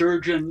a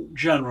Surgeon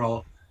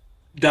General,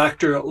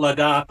 Dr.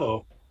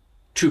 Ladapo,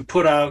 to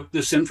put out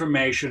this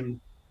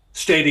information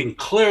stating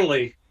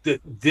clearly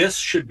that this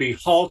should be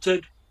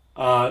halted,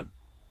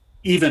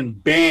 even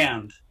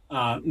banned,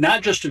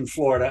 not just in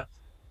Florida,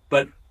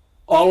 but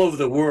all over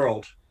the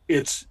world.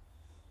 It's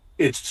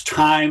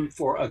time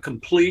for a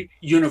complete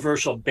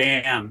universal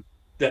ban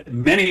that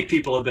many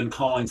people have been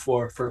calling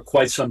for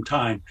quite some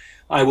time.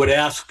 I would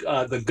ask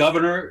the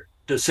Governor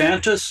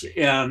DeSantis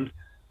and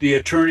the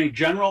Attorney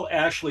General,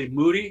 Ashley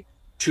Moody,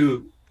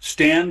 to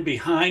stand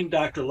behind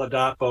Dr.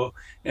 Ladapo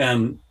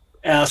and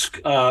ask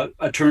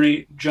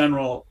Attorney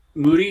General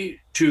Moody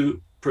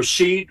to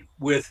proceed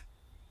with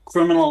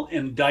criminal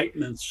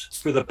indictments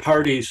for the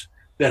parties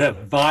that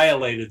have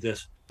violated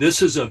this.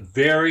 This is a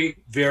very,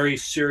 very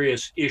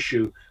serious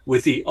issue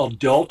with the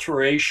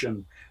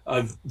adulteration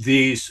of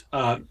these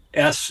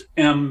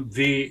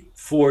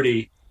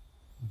SMV40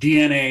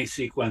 DNA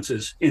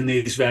sequences in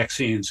these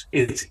vaccines.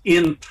 It's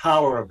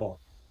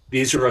intolerable.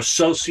 These are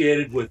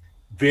associated with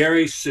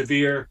very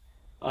severe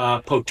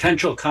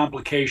potential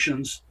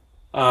complications,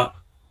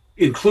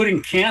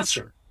 including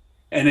cancer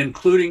and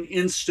including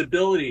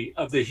instability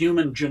of the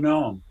human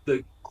genome,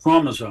 the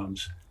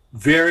chromosomes.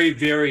 Very,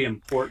 very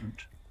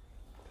important.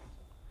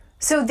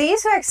 So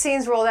these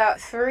vaccines rolled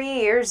out 3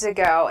 years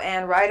ago,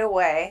 and right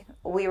away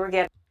we were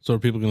getting... So are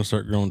people going to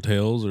start growing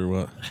tails or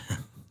what?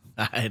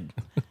 Sounds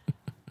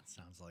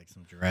like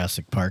some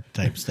Jurassic Park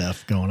type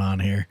stuff going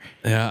on here.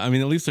 Yeah, I mean,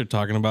 at least they're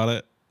talking about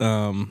it.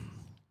 I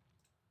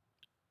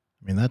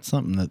mean, that's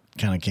something that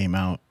kind of came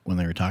out when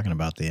they were talking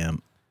about the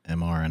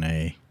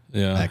mRNA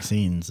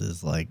vaccines,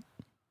 is like...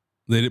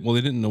 They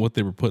didn't know what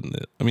they were putting in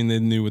it. I mean, they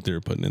knew what they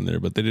were putting in there,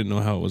 but they didn't know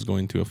how it was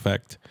going to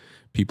affect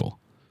people.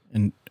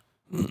 And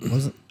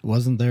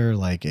wasn't there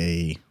like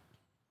a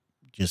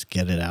just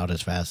get it out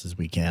as fast as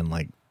we can,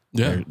 like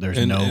Yeah, there's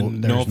and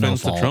no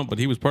offense to fault. Trump, but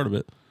he was part of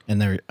it.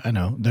 And I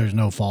know there's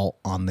no fault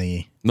on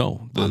the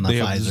on the they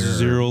have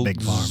Pfizer or Big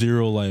Pharma.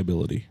 zero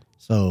liability.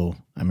 So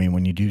I mean,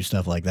 when you do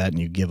stuff like that and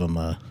you give them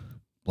a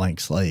blank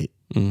slate,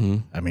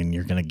 I mean,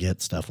 you're going to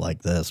get stuff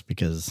like this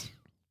because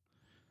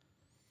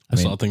I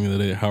saw a thing the other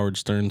day. Howard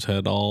Stern's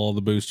had all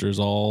the boosters,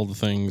 all the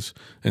things,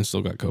 and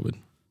still got COVID.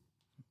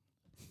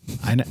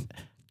 I know.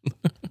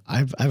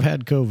 I've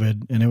had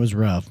COVID and it was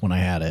rough when I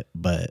had it,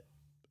 but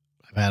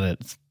I've had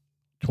it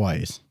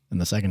twice, and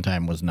the second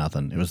time was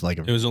nothing. It was like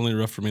it was only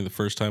rough for me the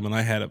first time, and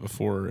I had it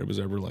before it was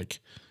ever like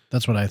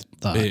that's what I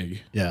thought.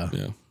 Big, yeah.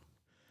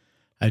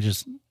 I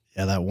just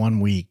that 1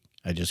 week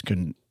I just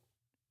couldn't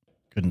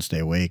stay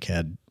awake.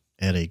 Had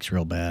headaches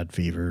real bad,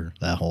 fever,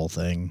 that whole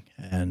thing,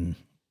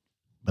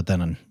 but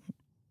then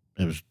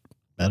it was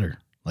better.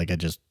 Like I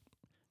just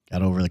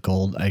got over the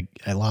cold. I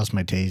lost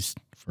my taste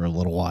for a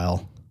little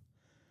while.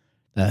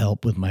 That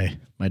helped with my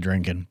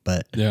drinking,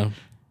 but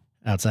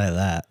outside of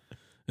that,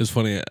 it's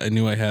funny. I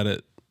knew I had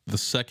it the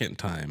second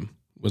time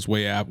was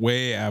way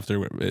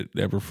after it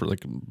ever for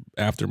like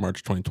after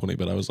March 2020.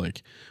 But I was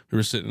like, we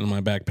were sitting in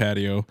my back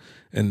patio,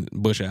 and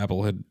Bush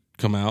Apple had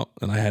come out,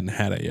 and I hadn't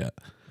had it yet,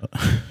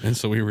 and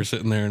so we were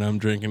sitting there, and I'm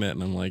drinking it,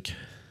 and I'm like,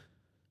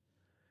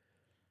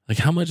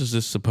 how much is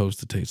this supposed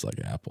to taste like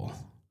apple?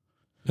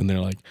 And they're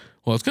like,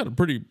 well, it's got a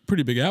pretty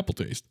big apple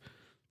taste.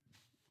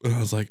 And I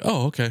was like,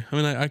 oh, okay. I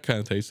mean, I kind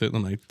of taste it.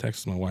 And then I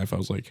texted my wife. I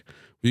was like,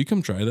 will you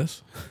come try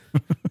this?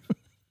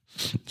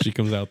 She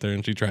comes out there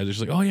and she tries it. She's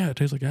like, oh, yeah, it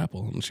tastes like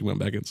apple. And she went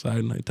back inside,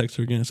 and I texted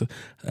her again. I said,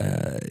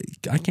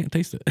 I can't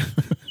taste it.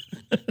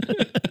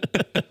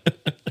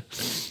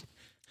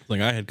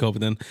 Like I had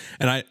COVID then.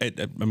 And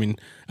I mean,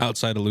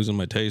 outside of losing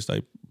my taste,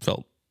 I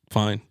felt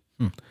fine.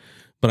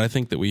 But I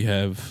think that we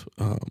have,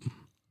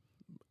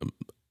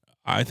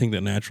 I think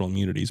that natural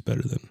immunity is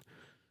better than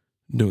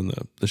doing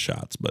the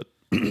shots. But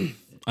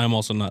I'm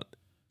also not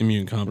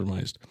immune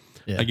compromised.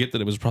 Yeah. I get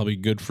that it was probably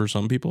good for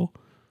some people.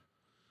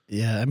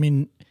 Yeah, I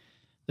mean,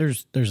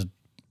 there's a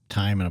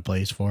time and a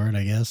place for it,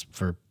 I guess,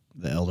 for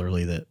the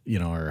elderly that,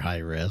 are high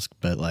risk.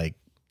 But like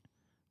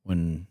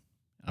when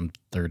I'm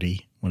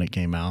 30, when it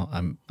came out,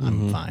 I'm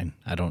fine.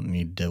 I don't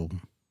need to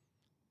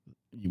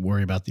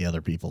worry about the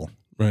other people.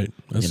 Right.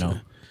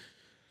 The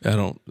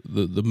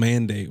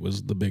mandate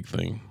was the big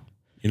thing,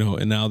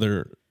 and now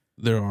there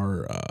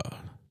are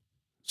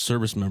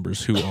service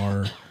members who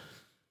are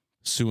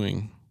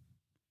suing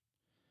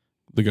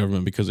the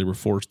government because they were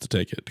forced to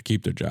take it to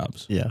keep their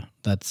jobs. Yeah,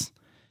 that's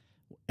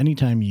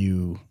anytime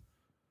you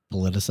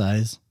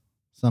politicize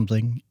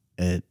something,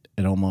 it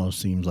almost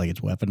seems like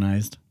it's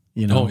weaponized.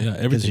 Oh yeah,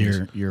 everything.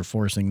 Because you're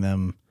forcing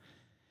them,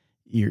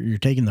 you're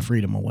taking the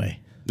freedom away.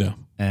 Yeah,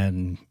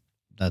 and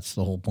that's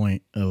the whole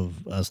point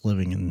of us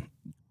living in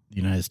the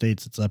United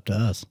States. It's up to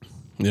us.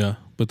 Yeah,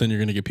 but then you're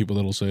going to get people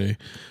that'll say,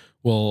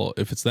 well,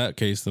 if it's that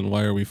case, then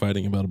why are we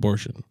fighting about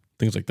abortion?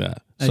 Things like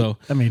that. So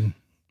I mean,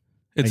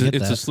 it's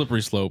a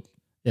slippery slope.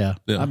 Yeah.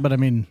 But I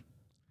mean,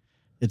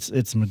 it's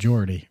a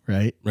majority,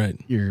 right? Right.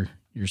 You're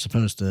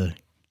supposed to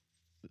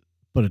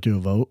put it to a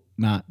vote,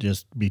 not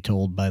just be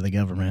told by the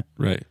government.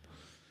 Right.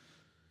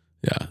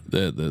 Yeah.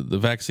 The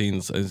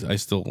vaccines, I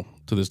still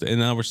to this day, and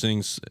now we're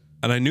seeing,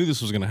 and I knew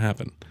this was going to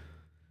happen,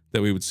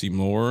 that we would see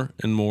more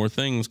and more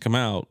things come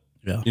out.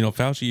 Yeah.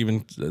 Fauci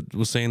even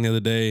was saying the other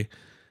day,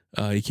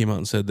 he came out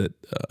and said that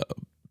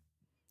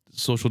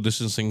social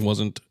distancing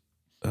wasn't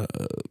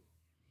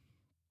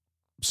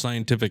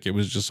scientific. It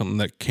was just something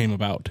that came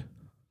about.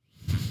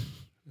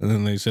 And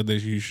then they said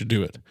that you should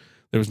do it.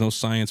 There was no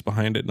science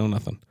behind it, no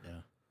nothing.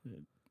 Yeah.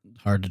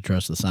 Hard to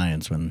trust the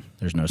science when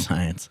there's no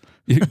science.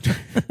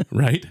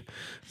 Right?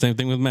 Same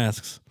thing with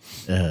masks.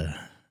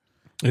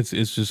 It's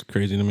just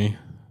crazy to me.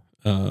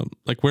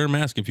 Like wear a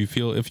mask if you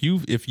feel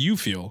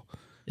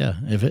yeah,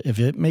 if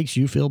it makes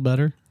you feel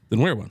better, then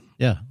wear one.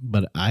 Yeah,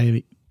 but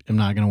I am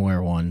not going to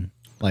wear one.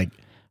 Like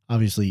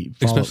obviously,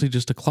 especially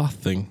just a cloth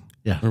thing.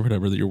 Yeah, or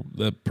whatever that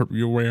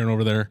you're wearing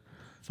over there.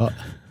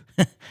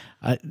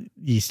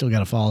 You still got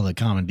to follow the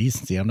common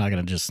decency. I'm not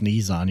going to just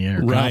sneeze on you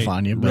or cough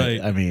on you.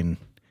 But I mean,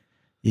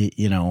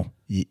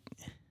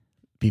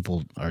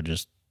 people are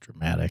just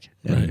dramatic.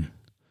 Right.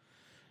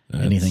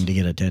 Anything to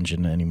get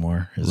attention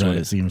anymore is what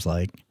it seems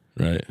like.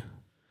 Right.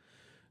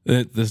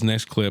 This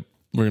next clip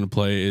we're going to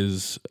play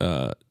is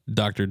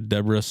Dr.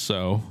 Deborah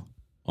So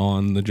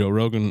on the Joe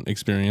Rogan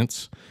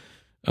Experience.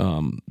 They're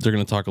going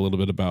to talk a little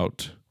bit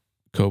about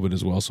COVID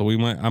as well. So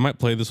I might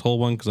play this whole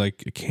one because I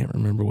can't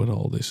remember what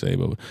all they say,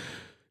 but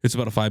it's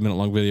about a 5-minute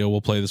long video.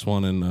 We'll play this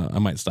one, and I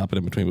might stop it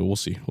in between, but we'll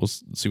see. We'll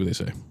see what they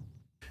say.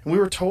 And we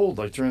were told,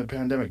 like, during the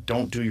pandemic,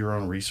 don't do your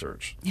own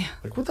research. Yeah.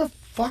 Like, what the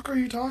fuck are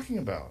you talking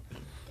about?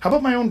 How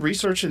about my own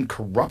research in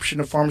corruption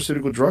of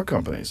pharmaceutical drug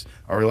companies?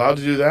 Are we allowed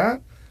to do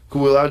that?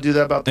 Could we allowed to do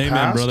that about the past?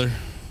 Amen, brother.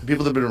 The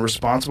people that have been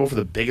responsible for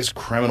the biggest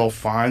criminal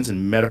fines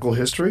in medical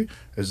history?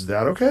 Is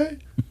that okay?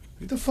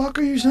 What the fuck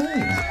are you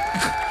saying?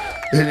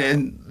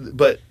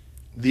 But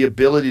the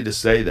ability to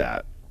say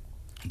that,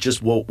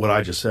 just what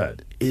I just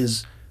said,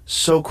 is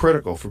so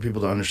critical for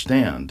people to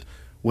understand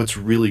what's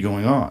really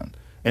going on.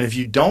 And if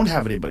you don't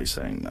have anybody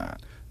saying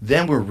that,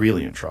 then we're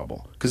really in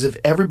trouble. Because if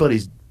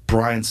everybody's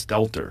Brian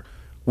Stelter,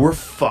 we're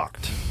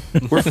fucked.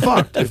 We're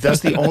fucked. If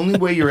that's the only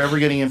way you're ever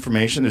getting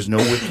information, there's no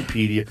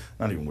Wikipedia.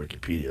 Not even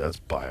Wikipedia. That's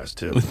biased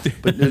too.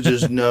 But there's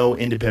just no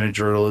independent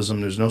journalism.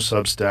 There's no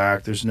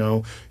Substack. There's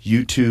no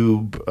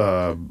YouTube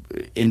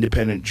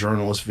independent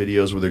journalist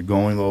videos where they're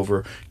going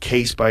over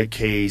case by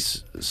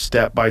case,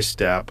 step by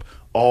step,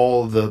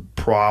 all the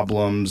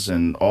problems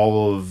and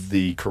all of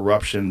the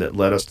corruption that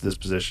led us to this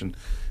position.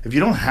 If you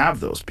don't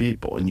have those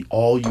people and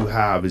all you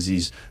have is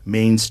these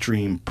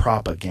mainstream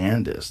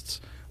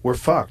propagandists, we're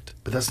fucked.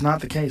 But that's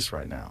not the case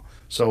right now.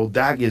 So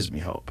that gives me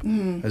hope,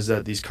 is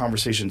that these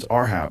conversations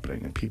are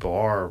happening and people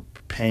are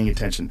paying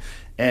attention.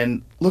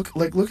 And look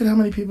at how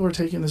many people are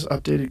taking this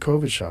updated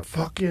COVID shot.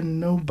 Fucking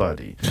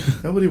nobody.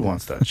 Nobody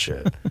wants that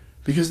shit.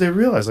 Because they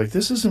realize, like,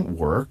 this doesn't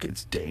work.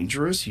 It's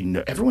dangerous.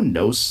 Everyone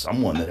knows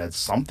someone that had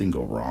something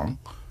go wrong.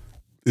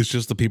 It's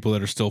just the people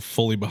that are still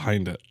fully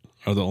behind it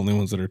are the only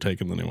ones that are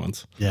taking the new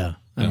ones. Yeah.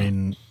 I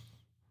mean,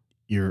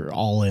 you're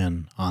all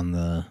in on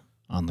the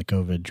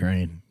COVID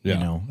train. Yeah. You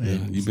know,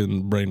 You've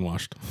been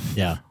brainwashed.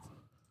 Yeah.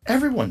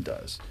 Everyone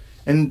does.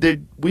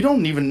 And we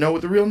don't even know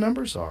what the real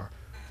numbers are.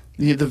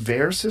 The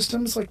VAERS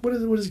system is like, what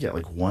does it get?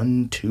 Like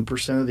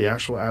 1-2% of the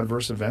actual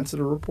adverse events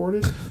that are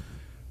reported?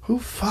 Who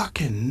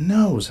fucking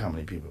knows how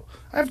many people?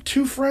 I have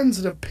 2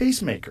 friends that have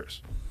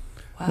pacemakers.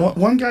 Wow.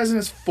 One guy's in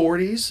his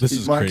 40s. This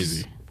is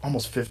crazy.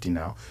 Almost 50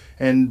 now.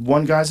 And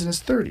one guy's in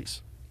his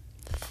 30s.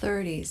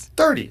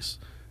 30s.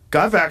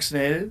 Got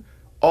vaccinated.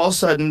 All of a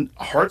sudden,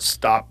 heart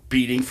stopped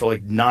beating for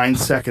like 9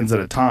 seconds at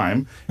a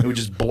time. It would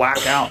just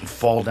black out and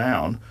fall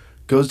down.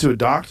 Goes to a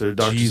doctor. The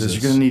doctor says,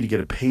 you're going to need to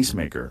get a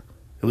pacemaker,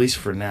 at least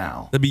for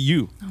now. That'd be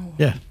you.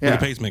 Yeah. With a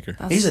pacemaker.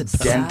 He's a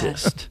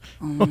dentist.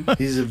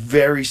 He's a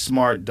very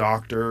smart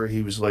doctor.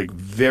 He was like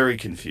very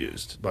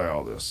confused by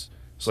all this.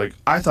 It's like,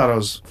 I thought I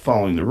was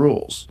following the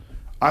rules.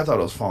 I thought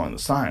I was following the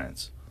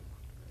science.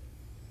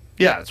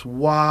 Yeah, it's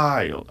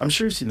wild. I'm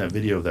sure you've seen that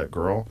video of that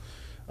girl,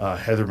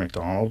 Heather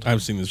McDonald.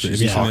 I've seen this video.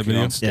 She's Have you seen that talking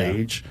video? on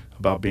stage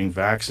about being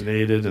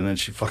vaccinated, and then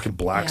she fucking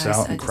blacks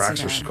out and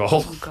cracks her skull.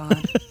 Oh,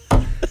 God.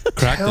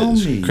 Tell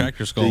me Cracked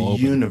her skull the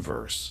open.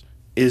 universe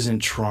isn't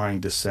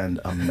trying to send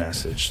a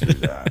message through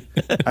that.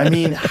 I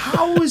mean,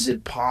 how is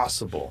it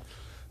possible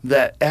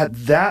that at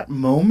that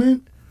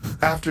moment,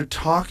 after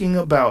talking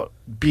about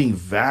being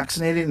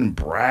vaccinated and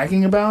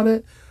bragging about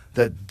it,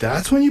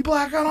 that's when you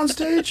black out on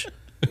stage?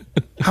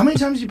 How many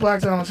times you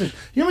blacked out on stage?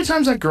 You know how many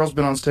times that girl's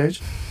been on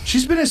stage?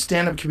 She's been a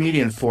stand-up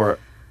comedian for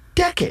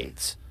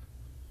decades.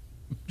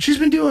 She's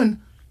been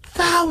doing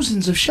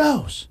thousands of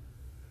shows.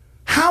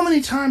 How many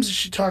times has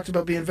she talked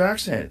about being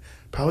vaccinated?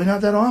 Probably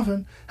not that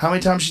often. How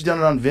many times she's done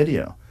it on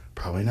video?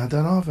 Probably not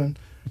that often.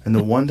 And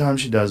the one time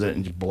she does it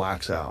and she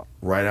blacks out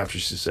right after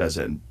she says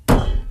it and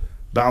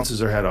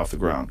bounces her head off the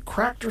ground.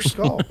 Cracked her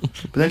skull.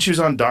 But then she was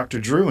on Dr.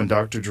 Drew, and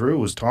Dr. Drew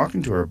was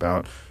talking to her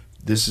about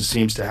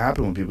seems to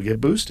happen when people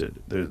get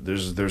boosted.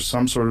 There's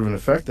some sort of an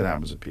effect that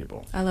happens with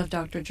people. I love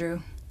Dr.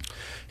 Drew.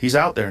 He's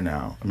out there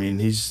now. I mean,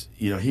 he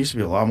used to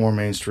be a lot more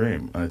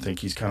mainstream. And I think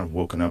he's kind of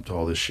woken up to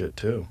all this shit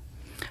too.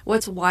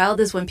 What's wild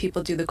is when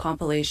people do the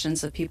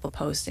compilations of people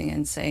posting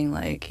and saying,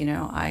 like, you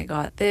know, I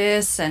got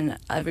this, and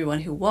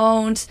everyone who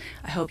won't,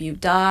 I hope you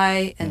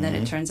die, and then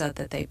it turns out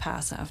that they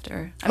pass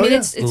after. I mean,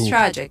 it's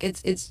tragic.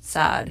 It's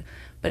sad,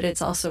 but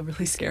it's also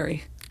really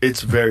scary.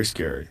 It's very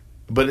scary.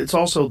 But it's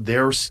also,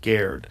 they're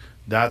scared.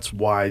 That's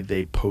why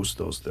they post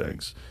those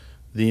things.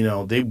 They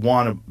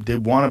want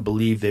to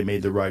believe they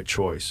made the right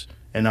choice.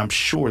 And I'm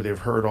sure they've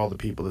heard all the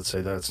people that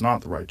say that it's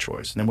not the right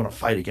choice. And they want to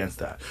fight against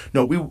that.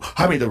 No,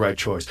 I made the right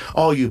choice.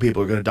 All you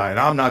people are going to die, and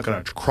I'm not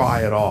going to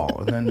cry at all.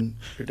 And then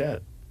you're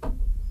dead.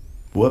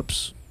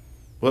 Whoops.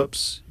 You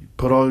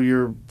put all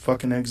your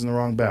fucking eggs in the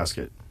wrong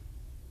basket.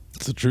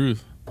 It's the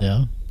truth.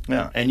 Yeah.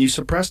 Yeah, and you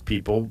suppressed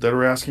people that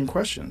are asking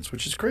questions,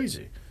 which is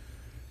crazy.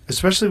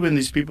 Especially when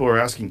these people are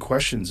asking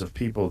questions of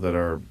people that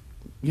are,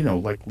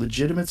 like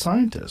legitimate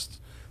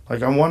scientists.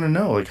 Like, I want to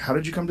know, like, how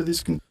did you come to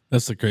this conclusion?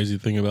 That's the crazy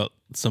thing about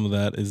some of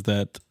that is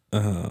that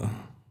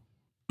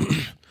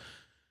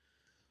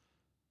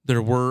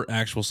there were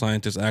actual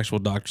scientists, actual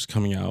doctors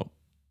coming out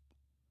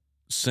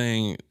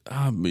saying,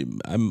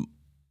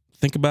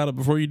 think about it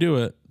before you do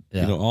it.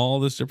 Yeah. All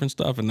this different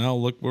stuff. And now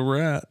look where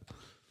we're at.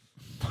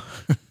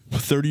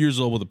 30 years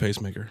old with a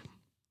pacemaker.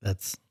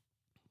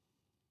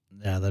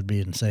 That'd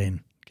be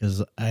insane.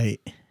 Because I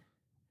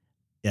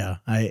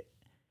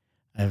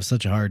have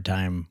such a hard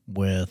time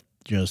with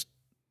just,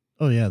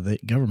 the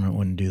government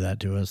wouldn't do that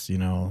to us.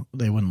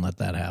 They wouldn't let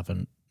that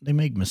happen. They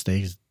make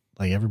mistakes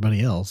like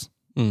everybody else.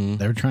 Mm.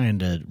 They're trying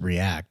to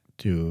react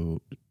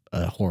to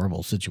a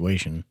horrible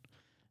situation.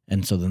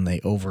 And so then they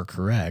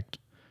overcorrect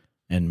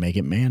and make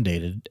it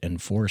mandated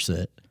and force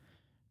it.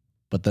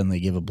 But then they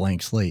give a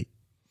blank slate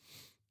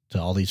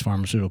to all these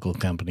pharmaceutical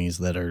companies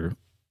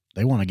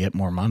they want to get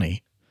more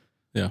money.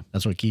 Yeah.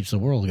 That's what keeps the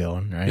world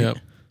going, right? Yep.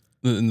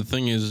 And the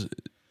thing is,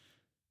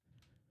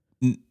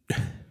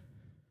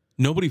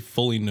 nobody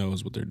fully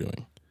knows what they're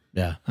doing.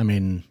 Yeah. I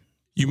mean,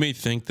 You may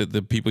think that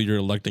the people you're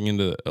electing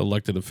into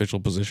elected official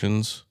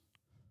positions,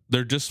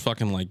 they're just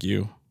fucking like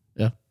you.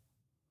 Yeah.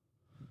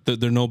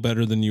 They're no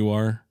better than you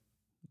are.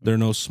 They're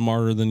no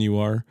smarter than you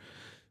are.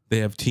 They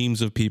have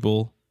teams of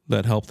people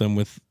that help them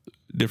with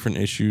different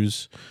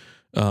issues.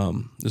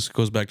 This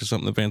goes back to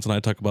something that Vance and I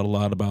talk about a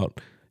lot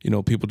about,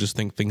 people just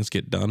think things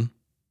get done.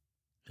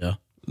 Yeah.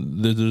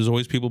 There's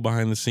always people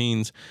behind the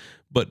scenes,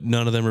 but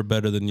none of them are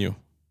better than you.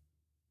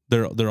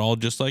 They're all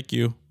just like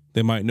you.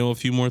 They might know a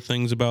few more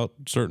things about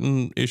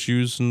certain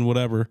issues and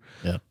whatever.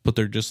 Yeah. But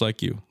they're just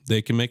like you.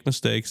 They can make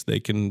mistakes. They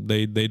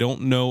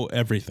don't know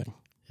everything.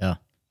 Yeah.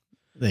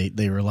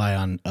 They rely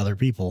on other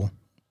people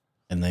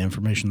and the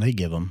information they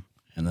give them,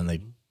 and then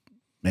they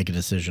make a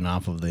decision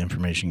off of the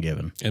information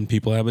given. And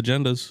people have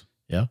agendas.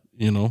 Yeah.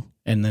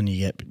 And then you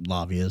get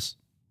lobbyists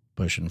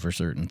pushing for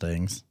certain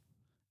things.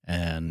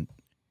 And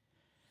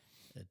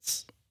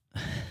it's...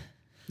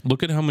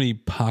 Look at how many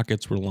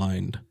pockets were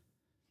lined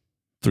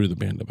through the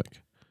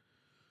pandemic.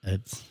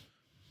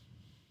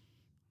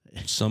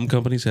 Some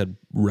companies had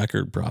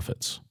record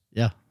profits.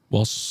 Yeah.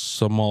 While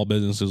some small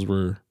businesses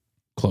were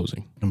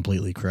closing.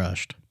 Completely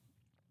crushed.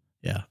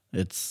 Yeah.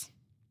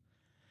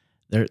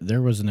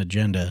 There was an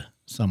agenda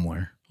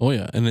somewhere. Oh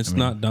yeah. And it's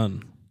not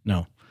done.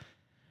 No.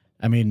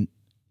 I mean,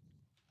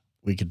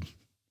 we could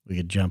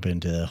jump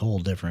into a whole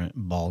different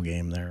ball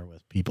game there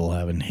with people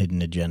having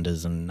hidden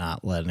agendas and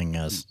not letting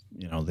us,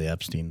 the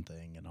Epstein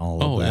thing and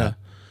all of that. Yeah.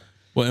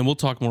 Well, and we'll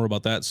talk more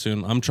about that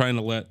soon. I'm trying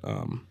to let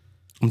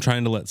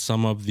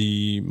some of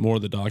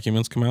the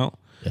documents come out.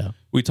 Yeah.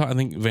 I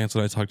think Vance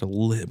and I talked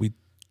we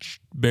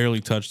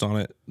barely touched on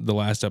it the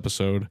last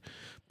episode,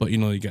 but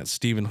you got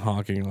Stephen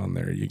Hawking on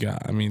there. You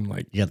got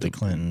the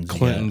Clintons.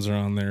 Clintons are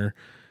on there.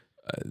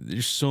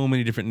 There's so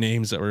many different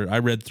names I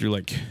read through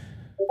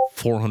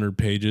 400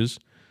 pages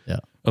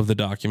of the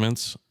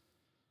documents,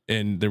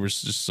 and there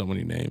was just so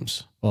many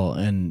names. Well,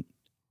 and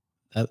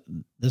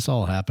this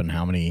all happened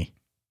how many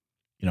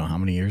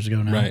years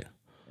ago now? Right.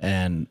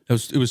 And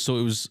it's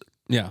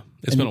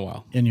been a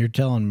while. And you're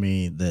telling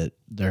me that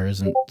there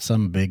isn't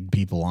some big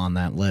people on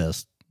that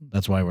list.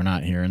 That's why we're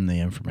not hearing the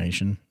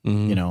information.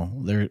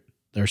 Mm-hmm.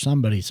 There's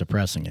somebody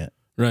suppressing it.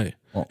 Right.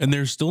 Well, and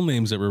there's still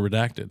names that were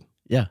redacted.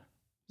 Yeah.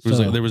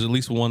 There was at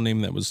least one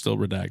name that was still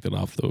redacted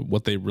off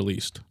what they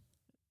released.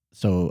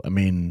 So, I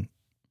mean,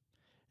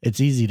 it's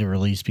easy to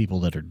release people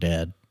that are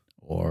dead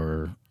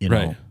or,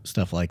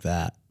 stuff like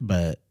that.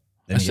 But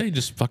I say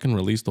just fucking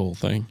release the whole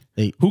thing.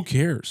 Who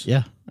cares?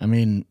 Yeah. I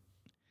mean,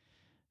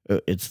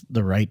 it's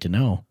the right to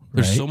know.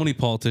 There's right? so many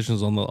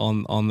politicians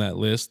on that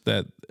list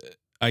that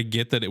I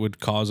get that it would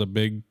cause a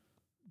big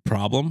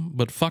problem,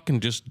 but fucking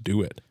just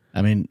do it.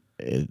 I mean,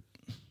 you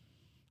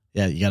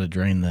got to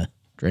drain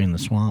the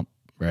swamp,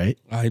 right?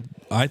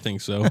 I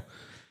think so.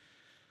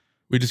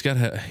 We just got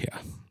to,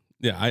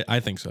 I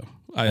think so.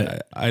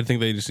 I think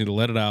they just need to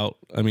let it out.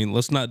 I mean,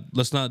 let's not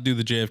do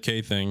the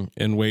JFK thing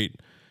and wait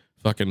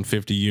fucking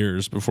 50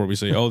 years before we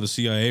say, oh, the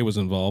CIA was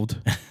involved.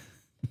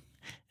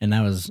 And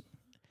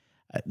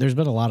there's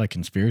been a lot of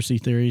conspiracy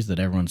theories that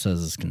everyone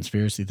says is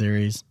conspiracy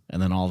theories.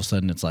 And then all of a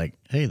sudden it's like,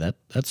 hey,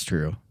 that's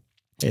true.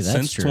 Hey, that's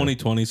since true.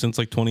 2020, since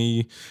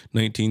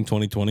 2019,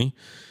 2020,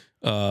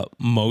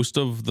 most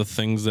of the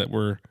things that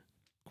were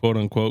quote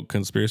unquote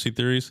conspiracy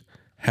theories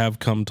have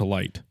come to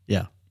light.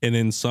 Yeah. And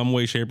in some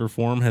way, shape, or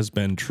form has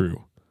been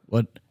true.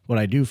 What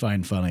I do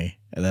find funny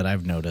that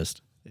I've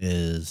noticed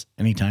is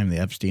anytime the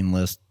Epstein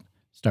list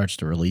starts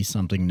to release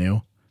something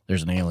new,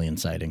 there's an alien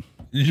sighting.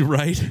 You're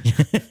right.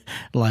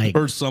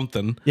 Or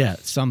something. Yeah,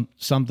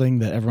 something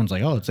that everyone's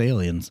like, oh, it's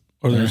aliens.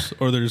 Or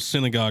there's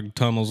synagogue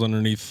tunnels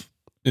underneath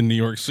in New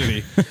York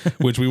City,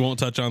 which we won't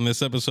touch on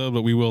this episode,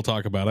 but we will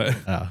talk about it.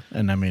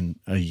 And I mean,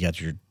 you got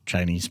your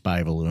Chinese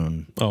spy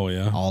balloon. Oh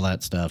yeah, all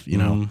that stuff.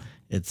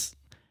 It's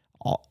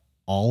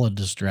all a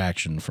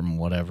distraction from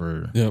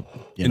whatever. Yep.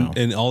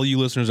 And all you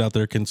listeners out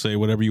there can say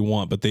whatever you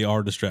want, but they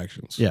are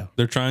distractions. Yeah,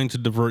 they're trying to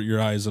divert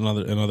your eyes in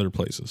other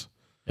places.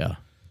 Yeah.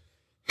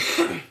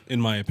 In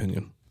my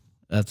opinion.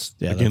 This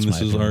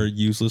is our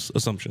useless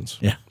assumptions.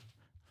 Yeah.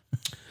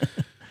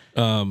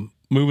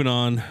 Moving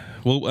on.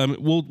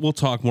 We'll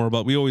talk more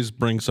about. We always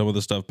bring some of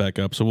the stuff back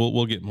up, so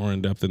we'll get more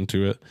in depth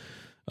into it.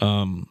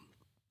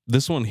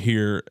 This one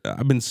here,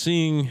 I've been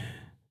seeing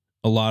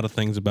a lot of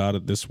things about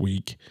it this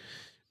week,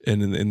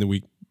 and in the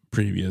week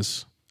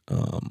previous.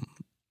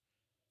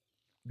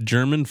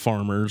 German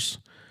farmers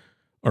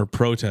are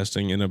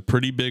protesting in a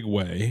pretty big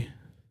way.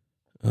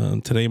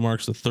 Today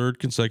marks the third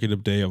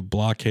consecutive day of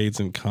blockades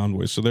and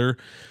convoys. So they're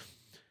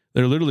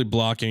literally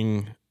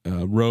blocking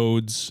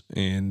roads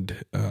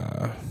and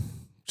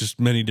just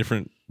many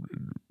different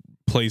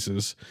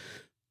places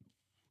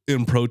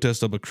in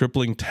protest of a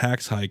crippling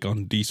tax hike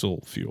on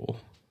diesel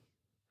fuel.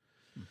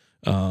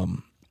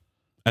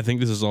 I think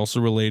this is also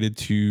related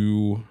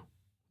to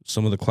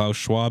some of the Klaus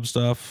Schwab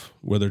stuff,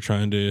 where they're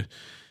trying to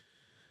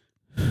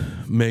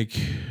make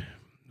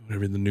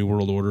whatever the New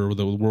World Order or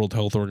the World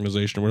Health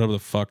Organization or whatever the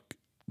fuck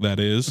that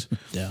is.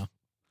 Yeah.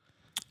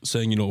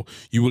 Saying,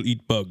 you will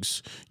eat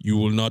bugs. You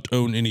will not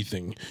own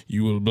anything.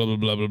 You will blah, blah,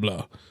 blah, blah,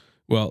 blah.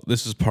 Well,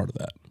 this is part of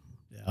that.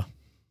 Yeah.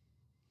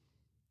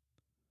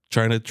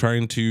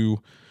 Trying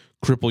to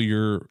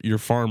cripple your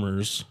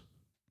farmers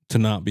to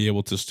not be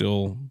able to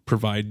still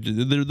provide.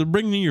 They're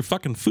bringing you your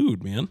fucking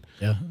food, man.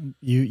 Yeah.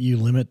 You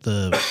limit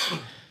the,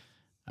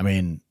 I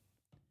mean,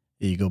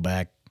 you go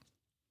back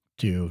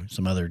to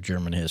some other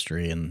German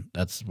history, and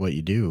that's what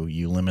you do.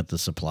 You limit the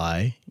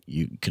supply.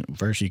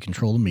 First you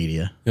control the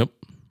media. Yep.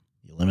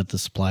 You limit the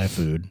supply of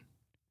food.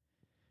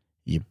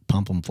 You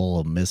pump them full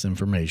of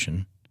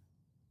misinformation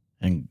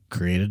and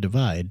create a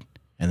divide,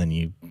 and then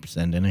you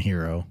send in a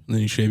hero. And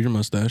then you shave your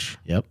mustache.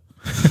 Yep.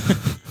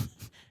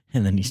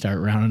 And then you start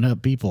rounding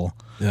up people.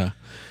 Yeah.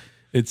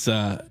 It's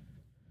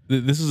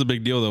this is a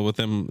big deal though with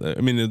them.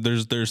 I mean,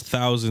 there's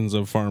thousands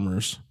of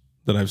farmers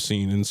that I've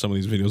seen in some of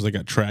these videos. They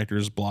got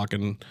tractors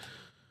blocking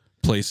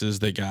places.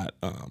 They got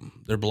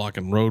they're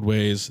blocking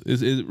roadways.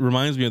 It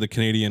reminds me of the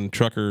Canadian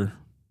trucker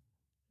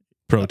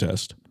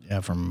protest.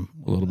 Yeah, from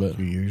a little bit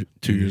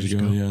 2 years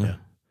ago. Yeah.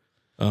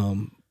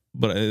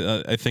 But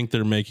I think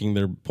they're making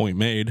their point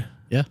made.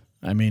 Yeah.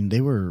 I mean, they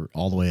were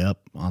all the way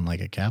up on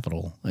like a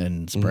Capitol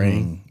and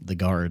spraying the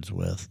guards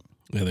with.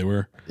 Yeah, they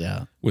were.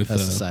 Yeah. With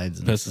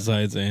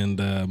pesticides and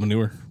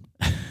manure.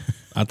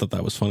 I thought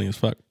that was funny as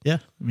fuck. Yeah,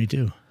 me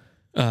too.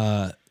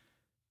 But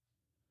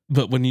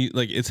when you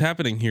it's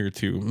happening here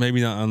too,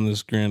 maybe not on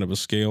this grand of a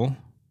scale,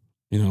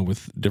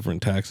 with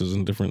different taxes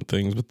and different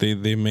things, but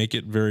they make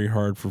it very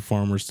hard for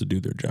farmers to do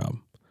their job.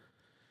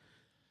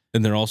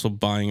 And they're also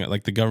buying it,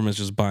 like the government's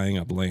just buying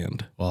up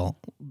land. Well,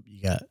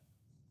 you got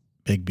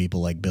big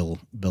people like Bill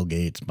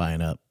Gates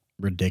buying up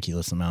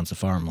ridiculous amounts of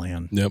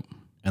farmland. Yep.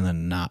 And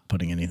then not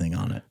putting anything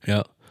on it.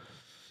 Yeah.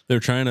 They're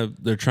trying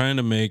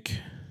to make,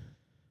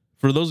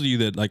 for those of you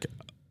that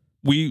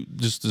we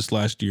just this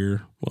last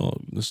year, well,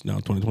 this is now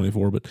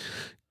 2024, but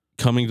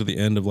coming to the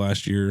end of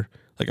last year,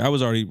 I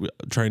was already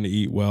trying to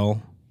eat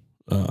well.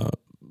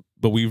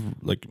 But we've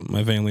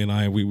my family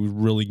and we've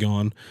really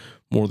gone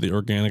more the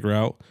organic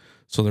route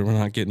so that we're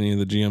not getting any of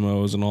the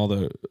GMOs and all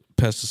the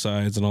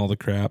pesticides and all the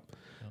crap.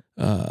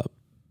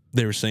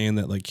 They were saying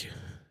that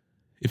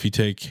if you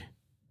take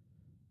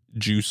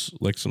juice,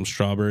 like some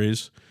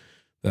strawberries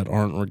that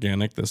aren't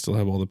organic, that still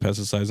have all the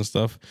pesticides and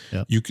stuff,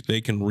 yep.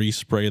 They can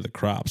respray the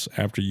crops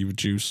after you've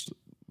juiced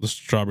the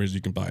strawberries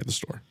you can buy at the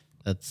store.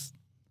 That's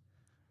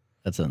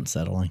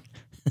unsettling.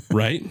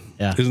 Right?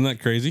 Yeah. Isn't that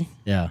crazy?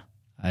 Yeah.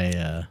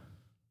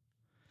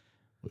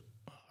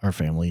 Our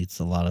family eats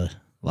a lot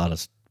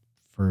of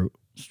fruit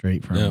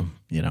straight from,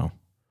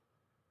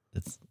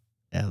 that's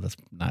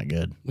not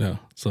good. Yeah.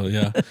 So,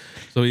 yeah.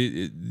 So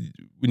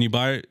when you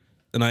buy,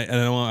 and I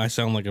know I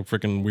sound like a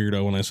freaking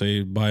weirdo when I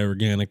say buy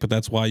organic, but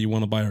that's why you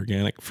want to buy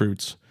organic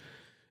fruits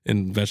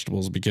and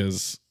vegetables,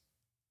 because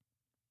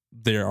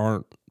there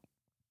aren't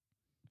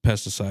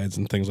pesticides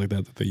and things like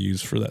that they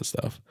use for that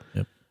stuff.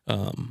 Yep.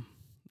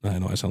 I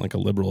know I sound like a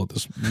liberal at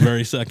this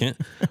very second,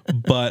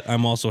 but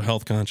I'm also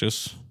health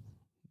conscious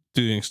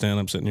to the extent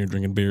I'm sitting here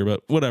drinking beer,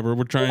 but whatever.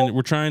 We're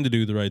trying to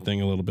do the right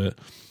thing a little bit,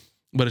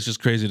 but it's just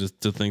crazy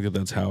to think that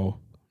that's how,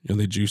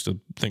 they juiced a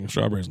thing of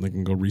strawberries and they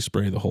can go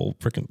respray the whole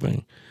freaking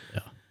thing. Yeah.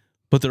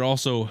 But they're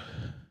also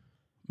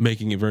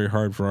making it very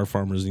hard for our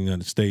farmers in the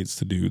United States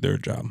to do their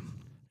job.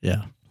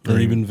 Yeah. Or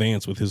even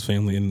Vance with his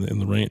family in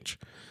the ranch.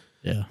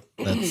 Yeah.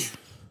 That's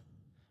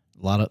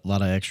a lot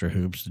of extra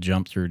hoops to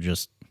jump through. You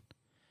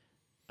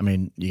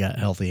got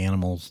healthy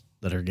animals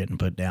that are getting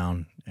put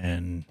down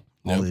and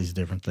all these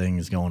different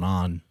things going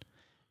on.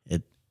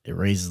 It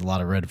raises a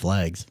lot of red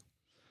flags.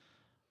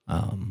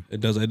 It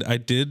does. I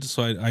did.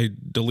 So I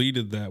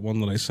deleted that one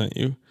that I sent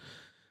you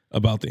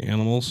about the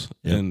animals,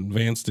 and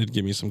Vance did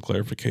give me some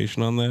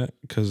clarification on that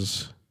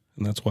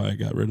and that's why I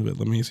got rid of it.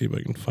 Let me see if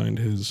I can find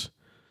his,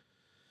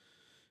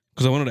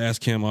 because I wanted to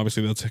ask him.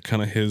 Obviously, that's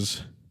kind of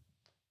his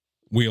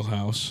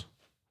wheelhouse.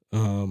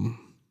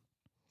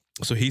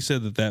 So he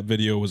said that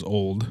video was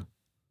old,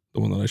 the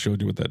one that I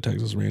showed you with that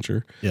Texas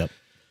rancher. Yep.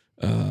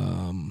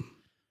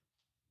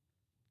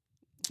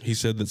 He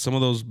said that some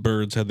of those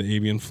birds had the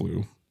avian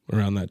flu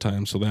around that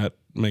time, so that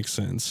makes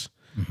sense.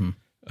 Mm-hmm.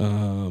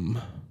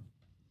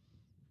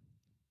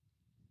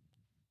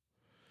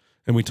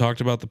 And we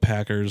talked about the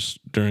Packers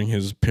during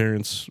his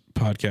parents'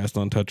 podcast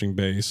on Touching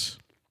Base.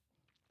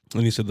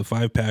 And he said the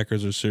 5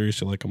 Packers are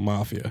seriously like a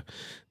mafia.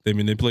 They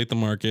manipulate the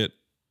market.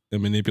 They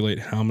manipulate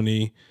how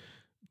many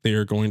they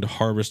are going to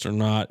harvest or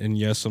not. And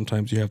yes,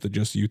 sometimes you have to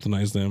just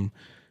euthanize them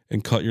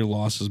and cut your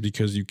losses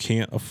because you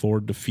can't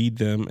afford to feed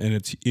them, and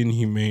it's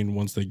inhumane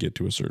once they get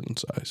to a certain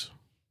size.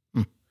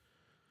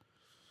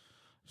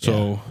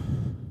 So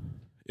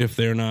if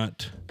they're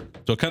not,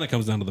 so it kind of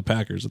comes down to the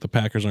Packers. If the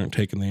Packers aren't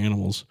taking the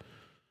animals,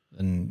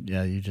 then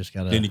you just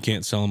gotta. Then you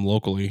can't sell them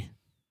locally.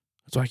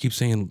 That's why I keep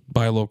saying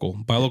buy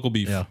local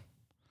beef. Yeah,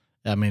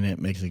 it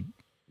makes a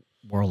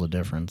world of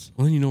difference.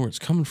 Well, then you know where it's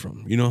coming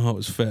from. You know how it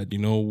was fed. You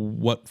know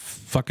what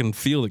fucking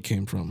field it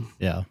came from.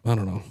 Yeah, I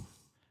don't know.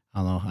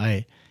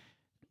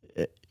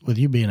 With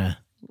you being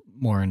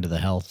more into the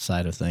health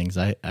side of things,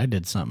 I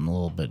did something a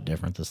little bit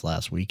different this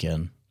last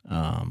weekend.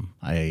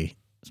 I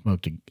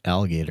smoked an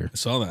alligator. I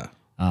saw that.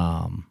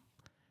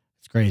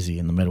 It's crazy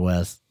in the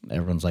Midwest.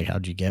 Everyone's like,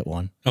 "How'd you get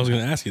one?" I was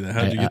going to ask you that.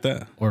 How did you get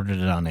that? Ordered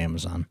it on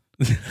Amazon.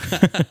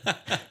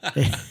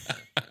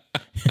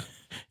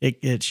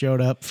 It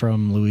showed up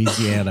from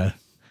Louisiana,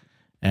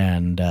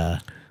 and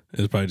It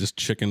was probably just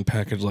chicken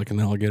packaged like an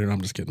alligator. I'm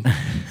just kidding.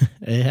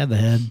 it had the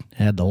head,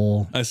 had the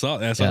hole. I saw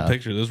the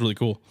picture. It was really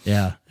cool.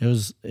 Yeah, it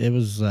was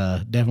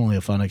definitely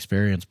a fun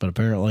experience. But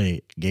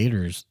apparently,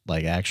 gators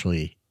like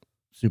actually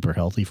super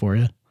healthy for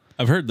you.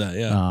 I've heard that,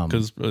 yeah,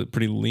 because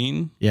pretty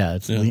lean. Yeah,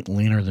 it's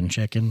leaner than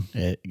chicken.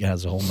 It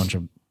has a whole bunch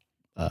of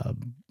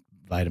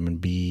vitamin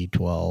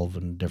B12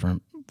 and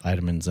different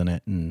vitamins in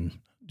it, and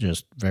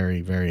just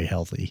very, very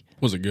healthy.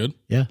 Was it good?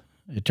 Yeah,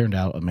 it turned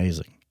out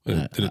amazing.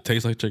 Did it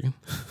taste like chicken?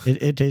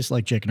 It tastes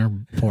like chicken or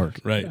pork.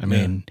 Right. I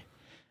mean,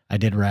 I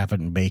did wrap it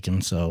in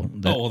bacon, so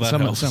that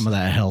helps. some of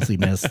that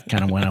healthiness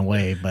kind of went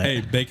away. But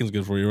hey, bacon's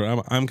good for you.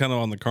 I'm kind of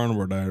on the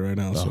carnivore diet right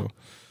now, so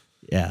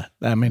yeah,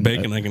 I mean,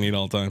 bacon I can eat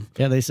all the time.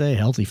 Yeah, they say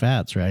healthy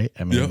fats, right?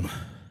 I mean, Yep.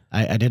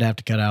 I did have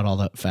to cut out all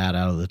that fat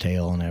out of the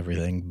tail and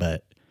everything,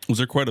 but Was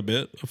there quite a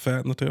bit of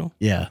fat in the tail?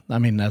 yeah, I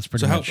mean that's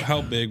pretty So much.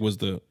 how big was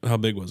it?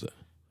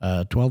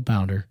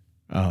 12-pounder.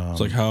 It's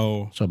like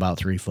how, So about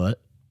 3 foot.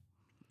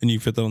 and you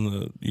fit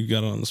that you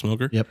got it on the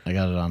smoker? Yep, I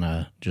got it on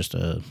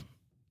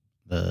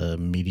the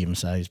medium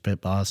sized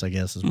pit boss, I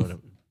guess is what it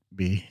would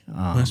be.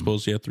 I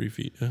suppose, 3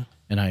 feet. Yeah.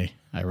 And I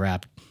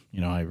wrapped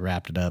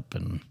it up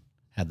and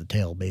had the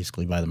tail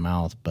basically by the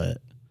mouth, but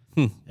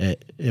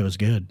it was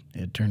good.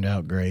 It turned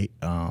out great.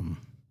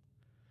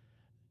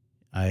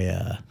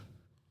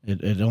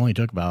 It only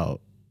took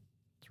about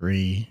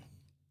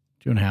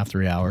 2.5,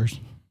 3 hours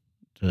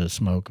to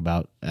smoke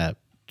about at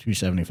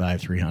 275,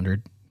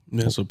 300.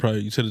 Yeah, so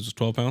probably, you said it was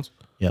 12 pounds?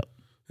 Yep.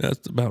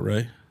 That's about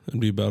right. It'd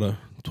be about a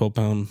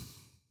 12-pound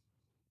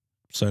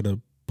side of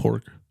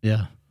pork.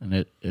 Yeah, and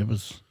it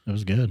was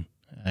good.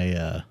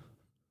 I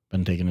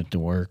been taking it to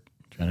work,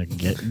 trying to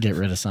get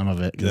rid of some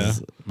of it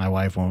because my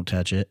wife won't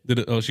touch it. Did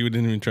it? Oh, she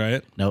didn't even try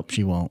it? Nope,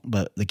 she won't.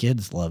 But the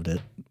kids loved it.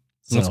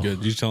 So, That's good.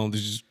 Did you tell them?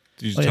 Did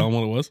you tell them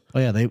what it was? Oh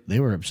yeah, they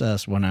were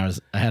obsessed when I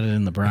had it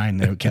in the brine.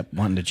 They kept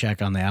wanting to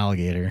check on the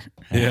alligator.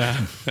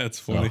 Yeah, that's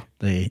funny. So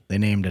they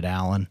named it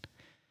Alan.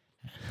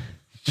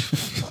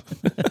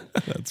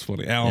 That's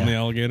funny. Alan the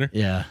alligator.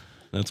 Yeah,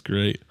 that's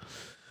great.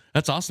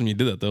 That's awesome. You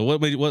did that though.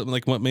 What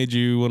made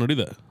you want to do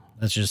that?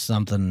 That's just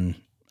something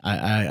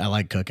I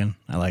like cooking.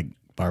 I like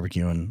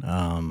barbecuing.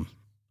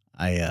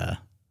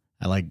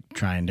 I like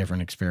trying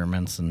different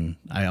experiments, and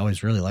I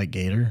always really like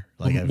gator.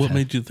 Like, what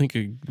made you think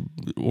of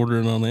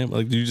ordering on Amazon?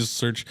 Like, did you just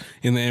search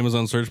in the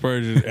Amazon search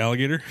bar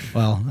alligator?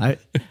 Well,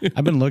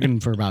 I've been looking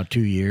for about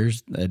 2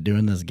 years at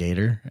doing this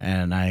gator,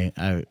 and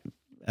I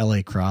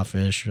LA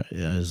Crawfish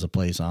is a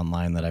place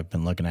online that I've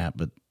been looking at,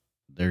 but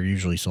they're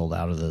usually sold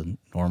out of the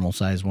normal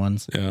size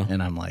ones. Yeah,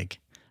 and I'm like,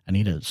 I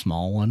need a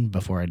small one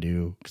before I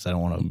do, because I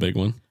don't want a big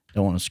one.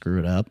 Don't want to screw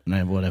it up.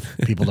 And what if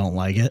people don't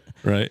like it?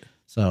 Right.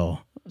 So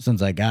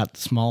since I got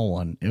the small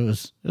one, it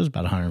was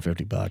about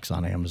 $150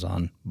 on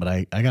Amazon, but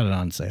I got it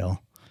on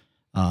sale.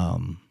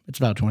 It's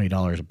about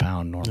 $20 a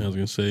pound normally. I was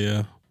gonna say,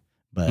 yeah,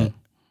 but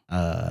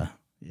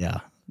yeah,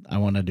 I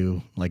want to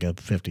do like a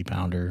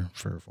 50-pounder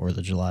for 4th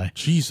of July.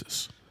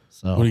 Jesus.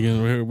 So where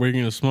are you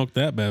gonna smoke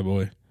that bad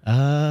boy?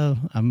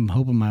 I'm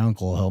hoping my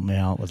uncle will help me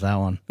out with that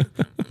one.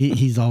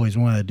 He's always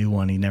wanted to do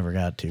one. He never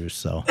got to.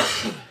 So,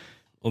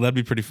 well, that'd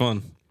be pretty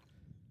fun.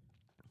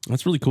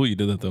 That's really cool you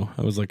did that, though.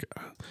 I was like,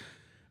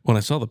 when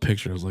I saw the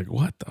picture, I was like,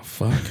 what the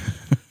fuck?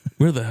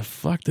 Where the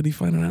fuck did he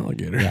find an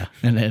alligator? Yeah,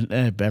 and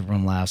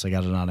everyone laughs. I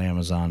got it on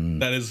Amazon.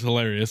 That is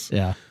hilarious.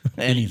 Yeah,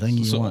 anything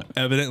you want.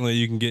 Evidently,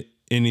 you can get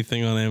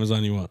anything on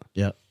Amazon you want.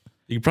 Yep.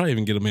 You could probably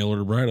even get a mail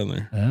order bride on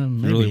there.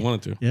 If you really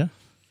wanted to.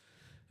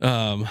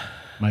 Yeah.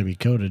 Might be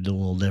coded a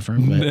little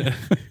different,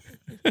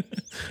 but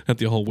at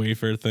the whole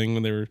Wayfair thing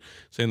when they were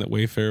saying that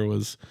Wayfair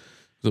was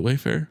it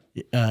Wayfair?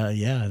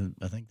 Yeah,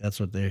 I think that's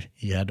what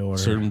you had to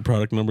order. Certain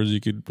product numbers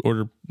you could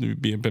order,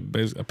 be a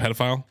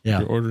pedophile. Yeah.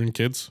 You're ordering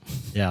kids.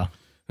 Yeah.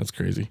 That's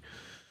crazy.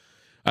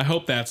 I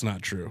hope that's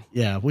not true.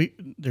 Yeah,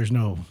 there's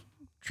no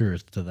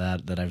truth to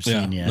that I've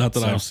seen yet. Not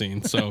that I've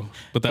seen. So,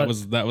 but that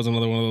was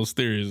another one of those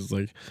theories. It's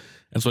like,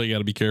 that's why you got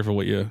to be careful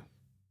what you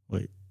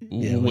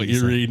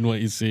read and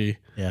what you see.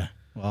 Yeah.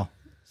 Well,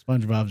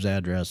 SpongeBob's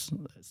address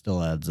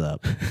still adds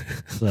up.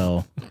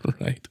 So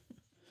right.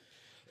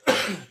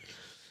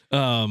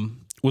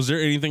 Was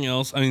there anything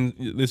else? I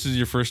mean, this is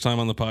your first time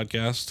on the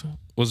podcast.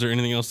 Was there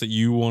anything else that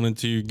you wanted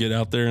to get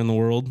out there in the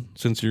world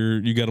since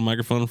you got a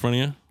microphone in front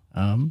of you?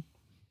 I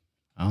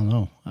don't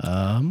know.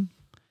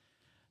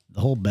 The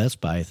whole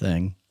Best Buy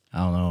thing. I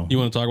don't know. You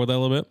want to talk about that a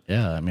little bit?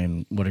 Yeah. I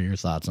mean, what are your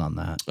thoughts on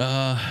that?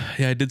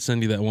 Yeah, I did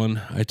send you that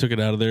one. I took it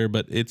out of there,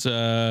 but it's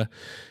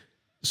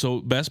so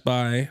Best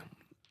Buy.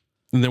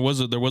 And there was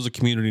a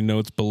community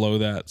notes below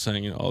that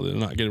saying, they're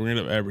not getting rid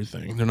of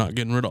everything. They're not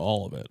getting rid of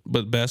all of it.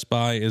 But Best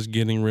Buy is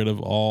getting rid of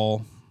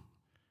all,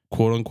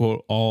 quote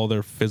unquote, all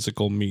their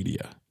physical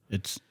media.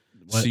 It's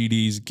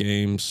CDs,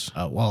 games.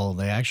 Well,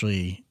 they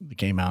actually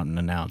came out and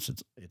announced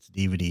it's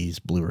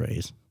DVDs,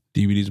 Blu-rays.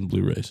 DVDs and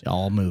Blu-rays.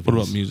 All movies. What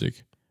about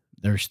music?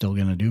 they're still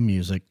going to do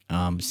music.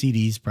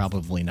 CDs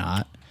probably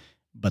not,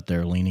 but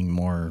they're leaning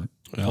more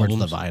towards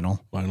the vinyl,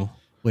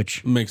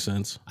 which makes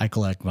sense. I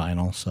collect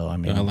vinyl, so I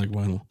mean, I like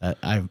vinyl.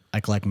 I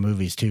collect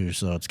movies too,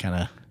 so it's kind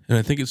of. And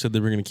I think it said they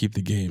were going to keep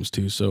the games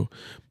too. So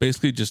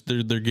basically, just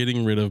they're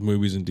getting rid of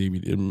movies and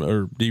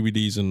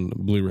DVDs and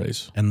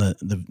Blu-rays. And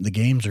the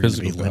games are going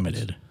to be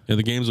limited. Yeah,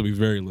 the games will be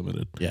very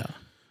limited. Yeah,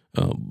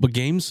 but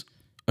games.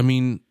 I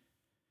mean,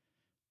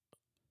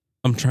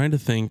 I'm trying to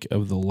think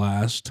of the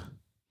last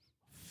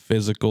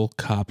physical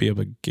copy of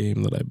a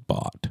game that I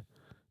bought.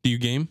 Do you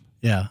game?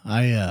 Yeah,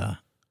 I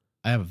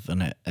have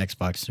an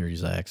Xbox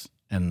Series X,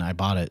 and I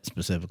bought it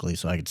specifically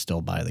so I could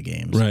still buy the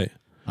games. Right.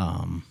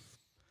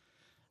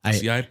 I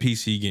have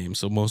PC games,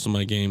 so most of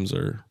my games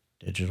are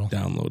digital,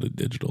 downloaded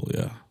digital.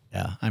 Yeah.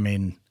 Yeah. I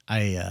mean,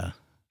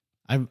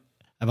 I've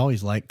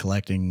always liked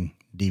collecting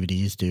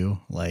DVDs too,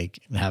 like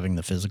having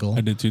the physical.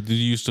 I did too. Did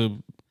you used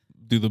to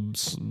do the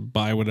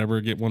buy whatever,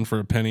 get one for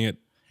a penny at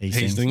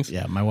Hastings?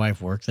 Yeah, my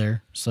wife worked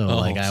there, so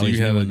I always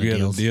you had knew a, the you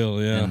deals, had a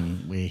deal. Yeah.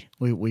 and we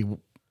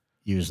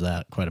use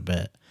that quite a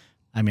bit.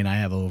 I mean, I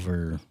have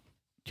over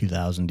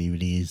 2,000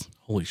 DVDs.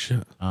 Holy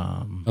shit!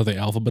 Are they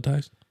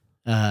alphabetized?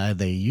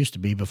 They used to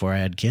be before I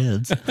had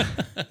kids,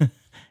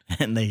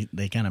 and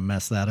they kind of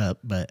messed that up.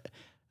 But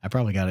I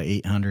probably got an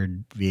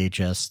 800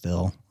 VHS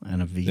still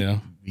and a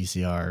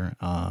VCR.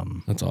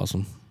 That's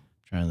awesome.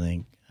 Trying to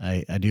think,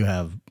 I do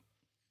have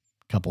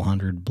a couple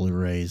hundred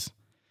Blu-rays,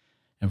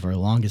 and for the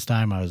longest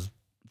time I was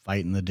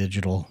fighting the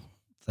digital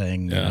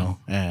thing, you know,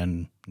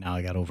 and now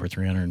I got over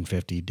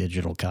 350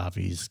 digital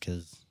copies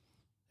because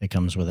it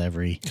comes with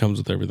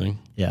everything.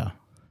 Yeah.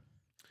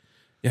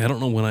 Yeah, I don't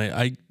know when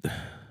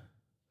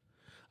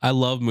I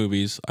love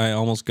movies. I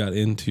almost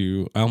went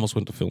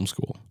to film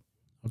school.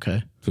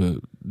 Okay.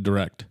 To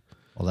direct.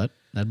 Well,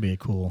 that'd be a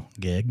cool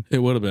gig. It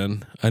would have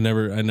been. I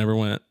never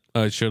went.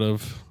 I should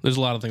have. There's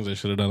a lot of things I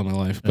should have done in my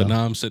life, but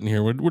now I'm sitting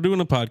here. We're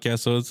doing a podcast,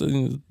 so it's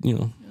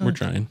we're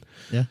trying.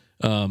 Yeah.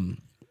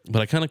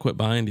 But I kind of quit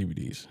buying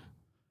DVDs.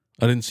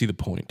 I didn't see the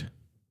point.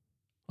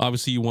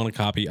 Obviously, you want a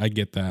copy. I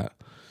get that,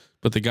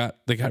 but they got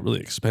really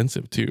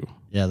expensive too.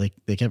 Yeah,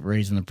 they kept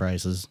raising the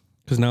prices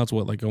because now it's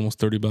like almost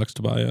 $30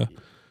 to buy a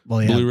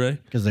yeah, Blu-ray,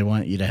 because they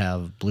want you to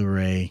have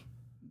Blu-ray.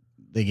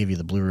 They give you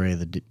the Blu-ray,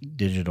 the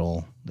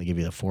digital. They give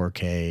you the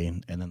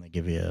 4K, and then they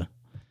give you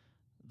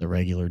the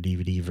regular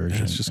DVD version.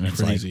 Yeah, it's just and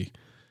crazy. It's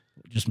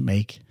like, just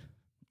make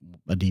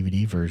a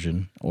DVD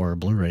version or a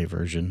Blu-ray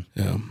version.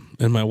 Yeah,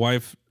 and my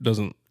wife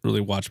doesn't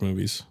really watch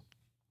movies.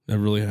 That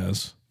really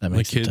has. That my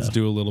makes kids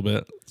do a little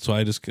bit, so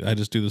I just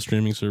do the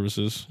streaming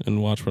services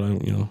and watch what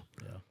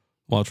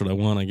watch what I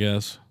want. I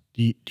guess.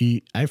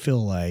 I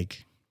feel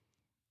like,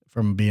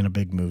 from being a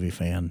big movie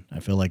fan, I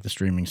feel like the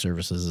streaming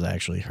services has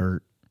actually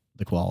hurt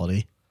the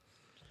quality.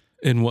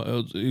 And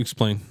what?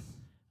 Explain.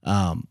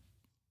 I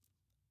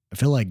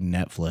feel like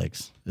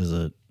Netflix is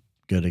a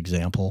good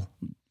example.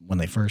 When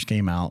they first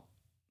came out,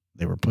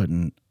 they were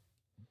putting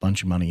a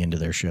bunch of money into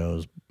their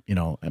shows,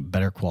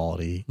 better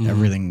quality,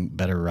 everything,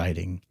 better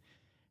writing.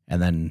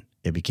 And then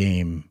it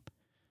became,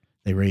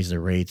 they raised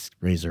their rates,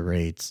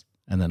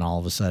 and then all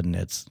of a sudden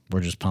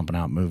we're just pumping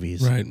out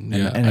movies. Right. And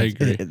I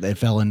agree. They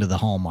fell into the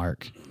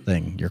Hallmark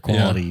thing. Your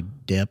quality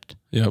dipped.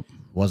 Yep.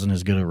 Wasn't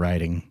as good at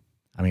writing.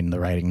 I mean, the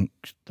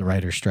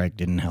writer's strike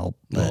didn't help.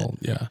 But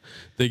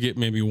they get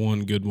maybe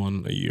one good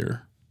one a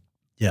year.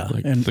 Yeah.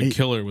 Like and The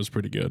Killer was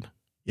pretty good.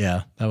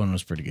 Yeah, that one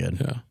was pretty good.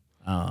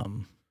 Yeah.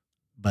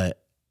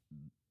 But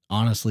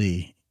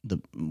honestly,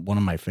 one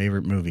of my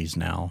favorite movies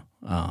now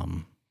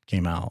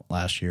came out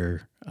last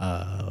year.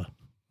 The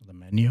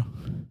Menu.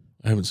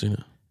 I haven't seen it.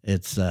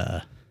 It's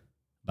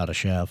about a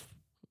chef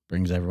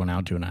brings everyone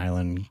out to an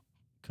island,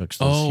 cooks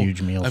this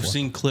huge meal. I've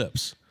seen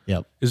clips.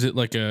 Yep. Is it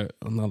like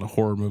not a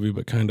horror movie,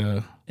 but kind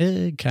of?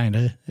 It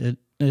has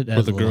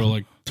where the girl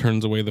like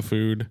turns away the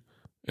food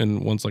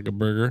and wants like a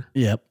burger.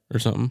 Yep. Or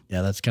something.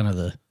 Yeah, that's kind of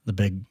the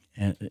big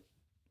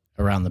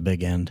around the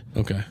big end.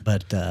 Okay.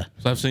 But so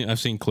I've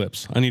seen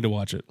clips. I need to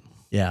watch it.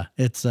 Yeah,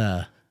 it's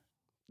the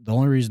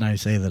only reason I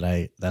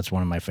say that's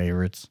one of my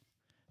favorites.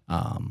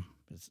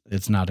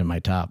 It's not in my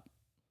top,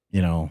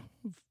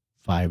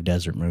 5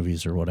 desert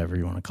movies or whatever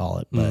you want to call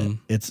it, but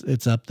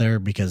it's up there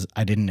because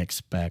I didn't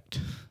expect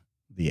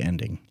the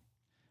ending.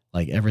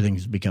 Like,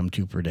 everything's become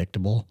too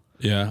predictable.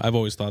 Yeah, I've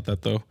always thought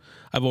that though.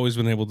 I've always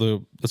been able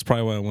to. That's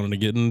probably why I wanted to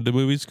get into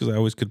movies, because I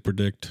always could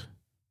predict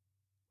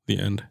the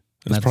end.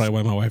 That's probably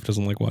why my wife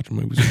doesn't like watching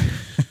movies.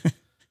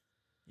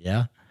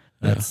 Yeah,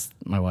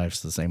 my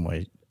wife's the same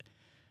way.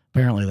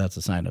 Apparently, that's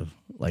a sign of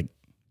like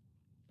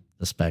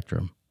the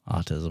spectrum,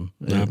 autism.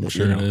 I'm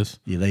sure it is.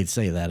 Yeah, they'd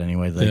say that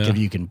anyway. Like, if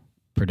you can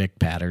predict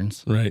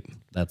patterns, right?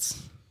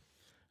 That's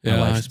my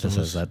wife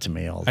says that to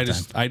me all the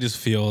time. I just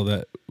feel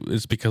that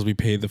it's because we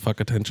pay the fuck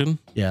attention.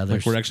 Yeah,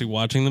 like we're actually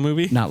watching the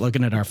movie, not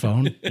looking at our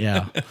phone.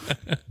 Yeah.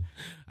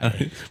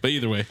 But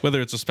either way,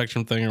 whether it's a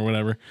spectrum thing or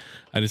whatever,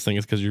 I just think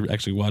it's because you're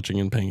actually watching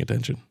and paying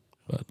attention.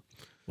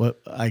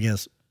 But I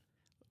guess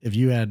if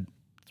you had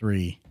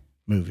 3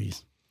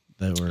 movies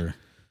that were,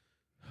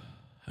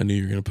 I knew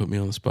you were going to put me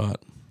on the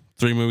spot.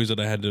 3 movies that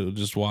I had to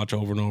just watch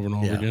over and over and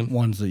over again.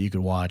 Ones that you could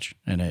watch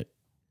and it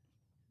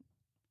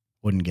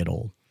wouldn't get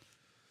old.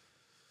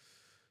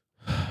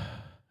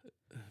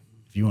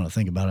 If you want to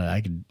think about it, I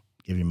could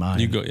give you mine.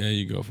 You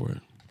go for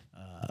it.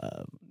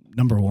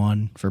 Number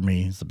 1 for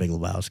me is The Big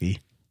Lebowski.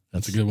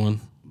 That's a good one.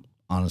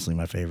 Honestly,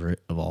 my favorite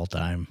of all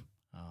time.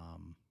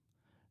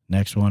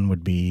 Next one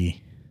would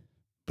be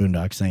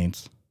Boondock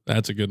Saints.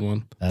 That's a good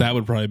one. That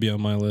would probably be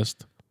on my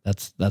list.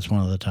 That's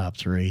one of the top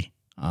 3.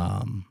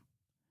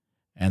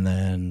 And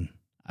then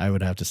I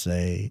would have to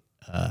say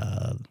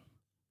The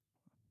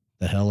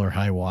Hell or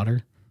High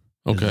Water.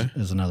 Okay.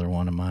 Is another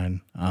one of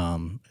mine.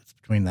 It's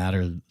between that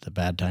or The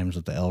Bad Times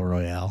at the El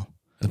Royale.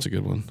 That's a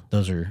good one.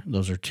 Those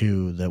are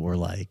 2 that were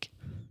like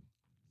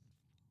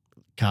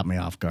caught me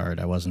off guard.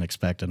 I wasn't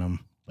expecting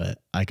them, but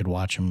I could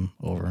watch them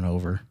over and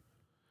over.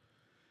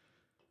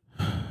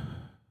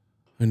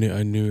 I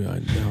knew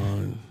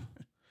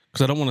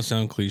because I don't want to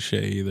sound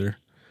cliche either.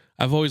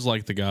 I've always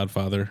liked The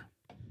Godfather.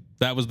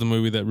 That was the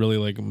movie that really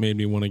like made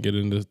me want to get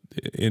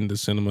into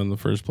cinema in the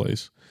first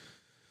place.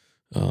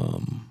 I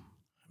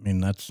mean,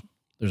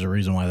 there's a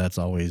reason why that's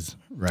always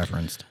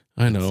referenced.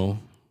 I know.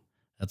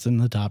 That's in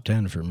the top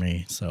 10 for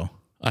me. So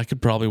I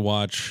could probably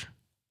watch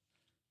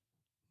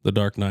The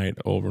Dark Knight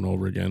over and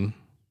over again.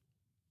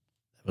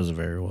 That was a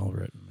very well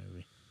written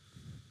movie.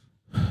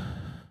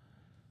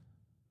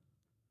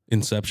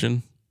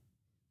 Inception.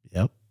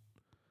 Yep.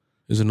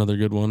 Is another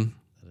good one.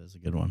 That is a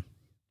good one.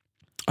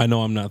 I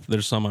know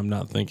there's some I'm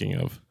not thinking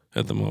of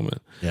at the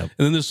moment. Yep. And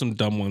then there's some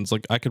dumb ones.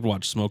 Like I could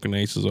watch Smoking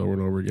Aces over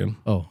and over again.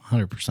 Oh,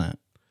 100%.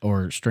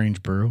 Or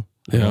Strange Brew.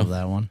 I love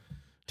that one.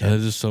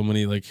 There's just so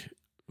many like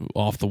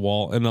off the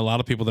wall. And a lot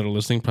of people that are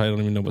listening probably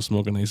don't even know what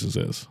Smoking Aces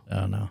is.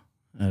 Oh, no.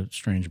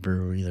 Strange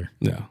Brew either.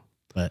 Yeah.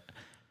 But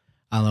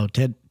I don't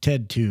know.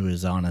 Ted 2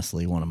 is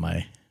honestly one of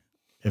my,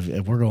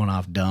 if we're going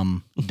off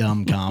dumb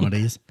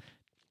comedies,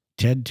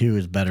 Ted 2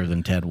 is better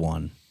than Ted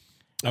 1.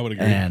 I would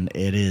agree. And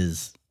it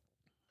is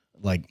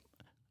like,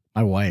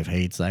 my wife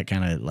hates that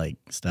kind of like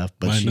stuff,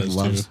 but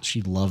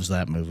she loves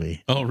that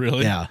movie. Oh,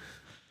 really? Yeah.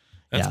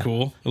 That's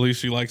cool. At least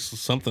she likes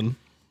something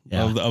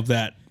of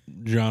that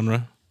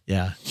genre.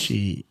 Yeah.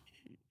 She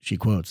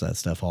quotes that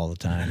stuff all the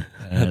time.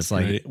 And it's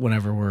like, great.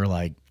 Whenever we're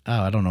like,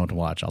 oh, I don't know what to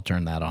watch, I'll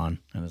turn that on.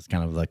 And it's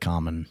kind of the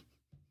common,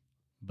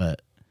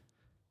 but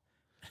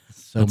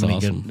so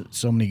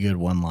many good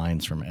one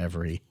lines from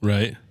every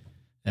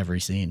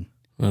scene.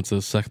 That's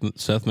a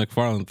Seth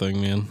MacFarlane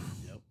thing, man.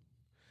 Yep.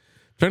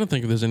 Trying to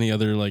think if there's any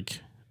other like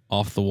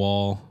off the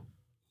wall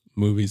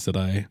movies that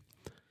I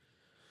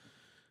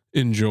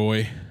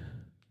enjoy.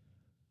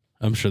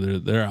 I'm sure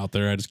they're out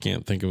there. I just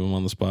can't think of them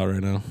on the spot right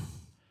now.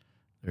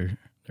 There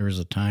was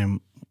a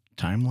timeline.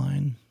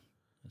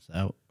 Is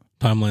that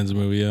Timeline's a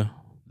movie? Yeah,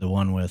 the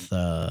one with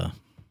what's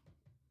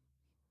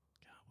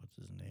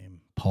his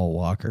name? Paul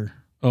Walker.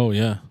 Oh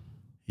yeah,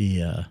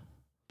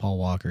 Paul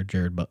Walker,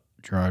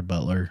 Gerard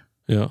Butler.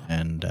 Yeah,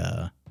 and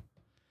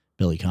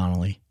Billy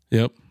Connolly.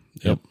 Yep.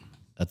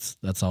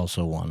 That's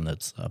also one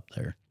that's up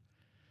there.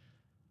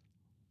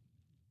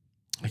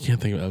 I can't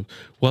think of it.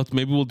 Well,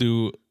 maybe we'll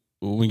do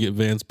when we get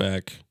Vance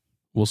back.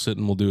 We'll sit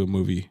and we'll do a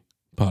movie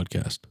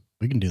podcast.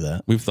 We can do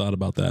that. We've thought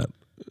about that,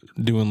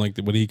 doing like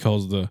what he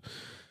calls the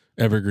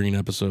evergreen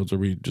episodes, where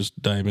we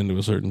just dive into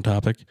a certain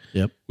topic.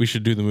 Yep. We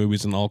should do the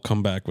movies, and I'll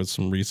come back with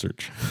some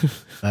research.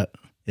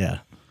 Yeah.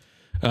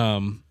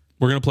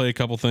 We're gonna play a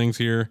couple things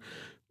here.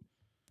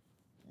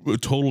 We're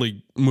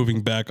totally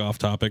moving back off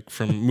topic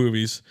from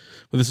movies,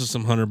 but this is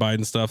some Hunter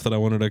Biden stuff that I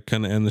wanted to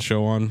kind of end the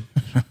show on.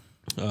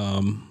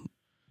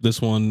 This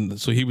one,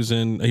 so he was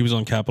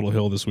on Capitol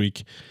Hill this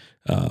week.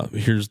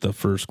 Here's the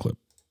first clip.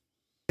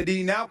 Did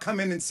he now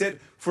come in and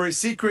sit for a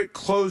secret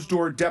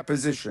closed-door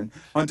deposition?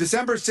 On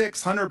December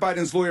 6th, Hunter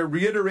Biden's lawyer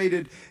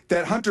reiterated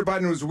that Hunter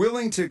Biden was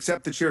willing to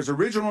accept the chair's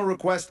original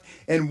request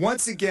and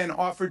once again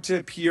offered to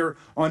appear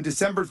on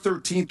December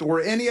 13th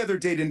or any other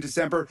date in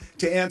December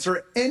to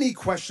answer any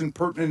question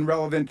pertinent and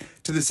relevant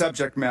to the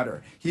subject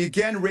matter. He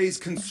again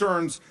raised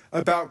concerns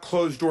about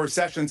closed-door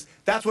sessions.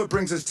 That's what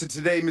brings us to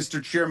today,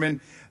 Mr. Chairman.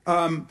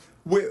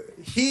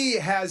 He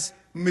has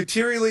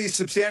materially,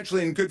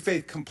 substantially, in good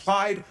faith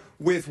complied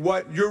with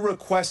what your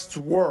requests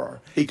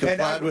were. He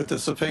complied with the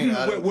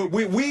subpoena.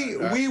 We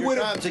would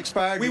have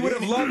expired. We would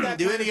have loved that.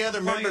 Do any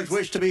other members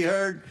wish to be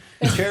heard?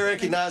 The chair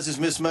recognizes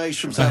Ms. Mace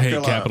from South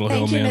Carolina. Capitol Hill,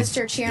 Thank you, man.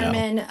 Mr.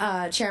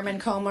 Chairman, Chairman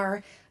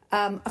Comer.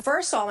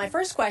 First of all, my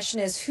first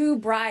question is who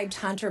bribed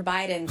Hunter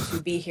Biden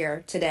to be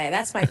here today?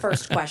 That's my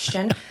first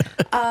question.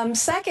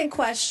 Second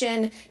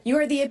question, you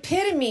are the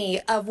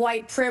epitome of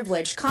white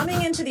privilege,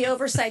 coming into the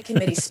Oversight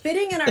Committee,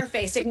 spitting in our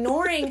face,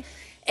 ignoring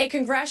a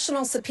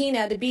congressional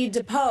subpoena to be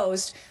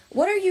deposed.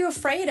 What are you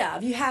afraid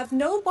of? You have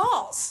no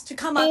balls to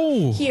come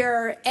up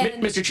here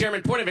and... Mr.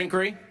 Chairman, point of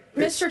inquiry.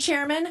 Mr.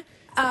 Chairman,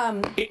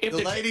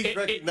 The ladies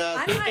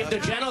recognize.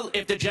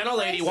 If the gentle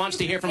lady wants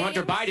to hear from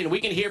Hunter Biden, we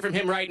can hear from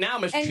him right now,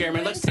 Mr.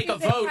 Chairman. Let's take a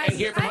vote and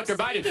hear from Hunter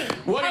Biden.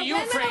 What are you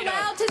afraid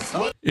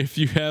of? If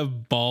you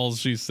have balls,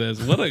 she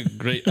says. What a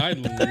great... I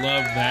love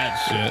that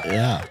shit.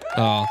 Yeah.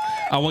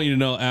 I want you to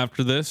know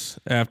after this,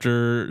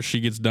 after she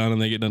gets done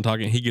and they get done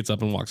talking, he gets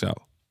up and walks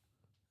out.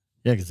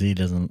 Yeah, because he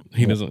doesn't.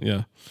 He doesn't,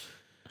 yeah.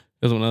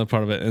 There's another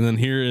part of it. And then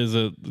here is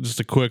just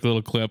a quick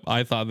little clip.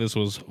 I thought this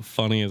was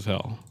funny as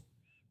hell.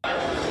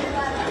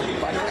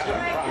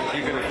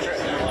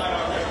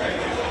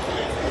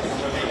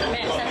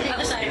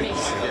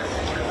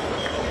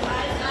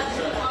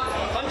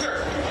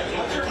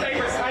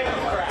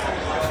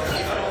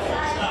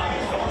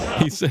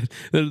 He said,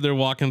 they're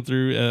walking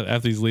through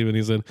after he's leaving.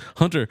 He said,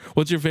 Hunter,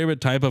 what's your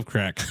favorite type of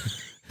crack?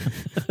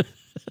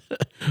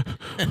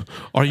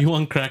 Are you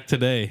on crack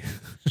today?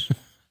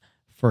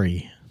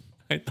 Free.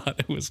 I thought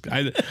it was.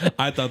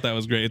 I thought that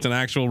was great. It's an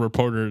actual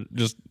reporter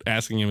just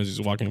asking him as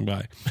he's walking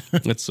by.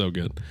 It's so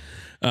good.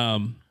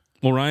 Well,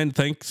 Ryan,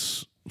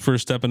 thanks for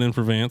stepping in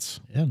for Vance.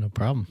 Yeah, no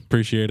problem.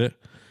 Appreciate it.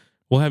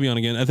 We'll have you on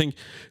again. I think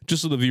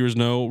just so the viewers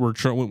know,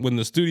 when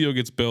the studio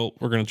gets built,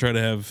 we're going to try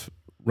to have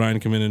Ryan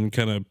come in and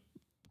kind of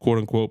quote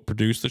unquote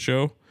produce the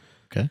show.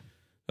 Okay.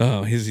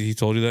 He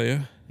told you that,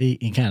 yeah?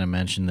 He kind of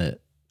mentioned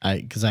that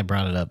because I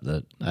brought it up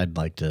that I'd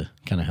like to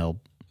kind of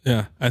help.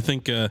 Yeah, I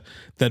think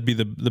that'd be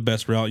the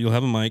best route. You'll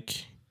have a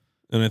mic,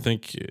 and I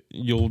think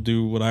you'll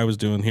do what I was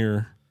doing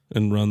here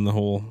and run the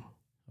whole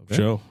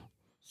show.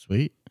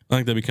 Sweet. I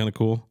think that'd be kind of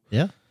cool.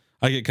 Yeah.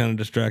 I get kind of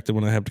distracted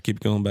when I have to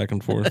keep going back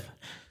and forth.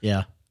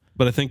 Yeah.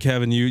 But I think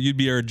having you'd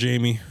be our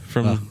Jamie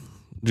from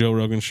Joe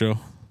Rogan's show.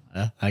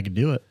 I could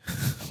do it.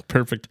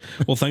 Perfect.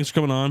 Well, thanks for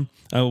coming on.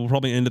 I will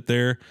probably end it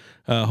there.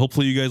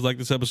 Hopefully you guys like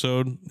this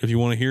episode. If you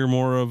want to hear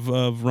more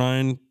of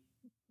Ryan,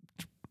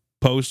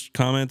 post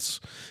comments,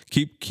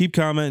 keep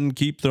commenting,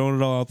 keep throwing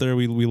it all out there.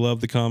 We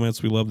love the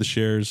comments. We love the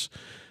shares.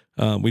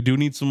 We do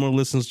need some more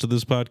listens to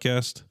this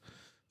podcast.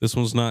 This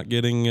one's not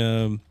getting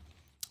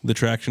the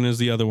traction as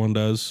the other one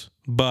does,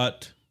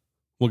 but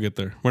we'll get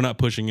there. We're not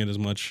pushing it as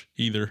much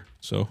either.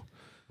 So,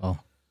 got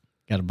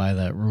to buy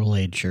that Rule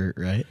 8 shirt,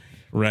 right?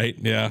 Right.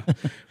 Yeah.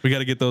 We got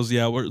to get those.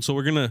 Yeah.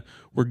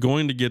 We're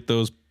going to get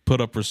those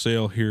put up for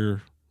sale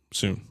here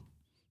soon.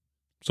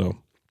 So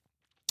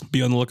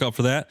be on the lookout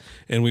for that.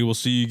 And we will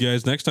see you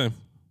guys next time.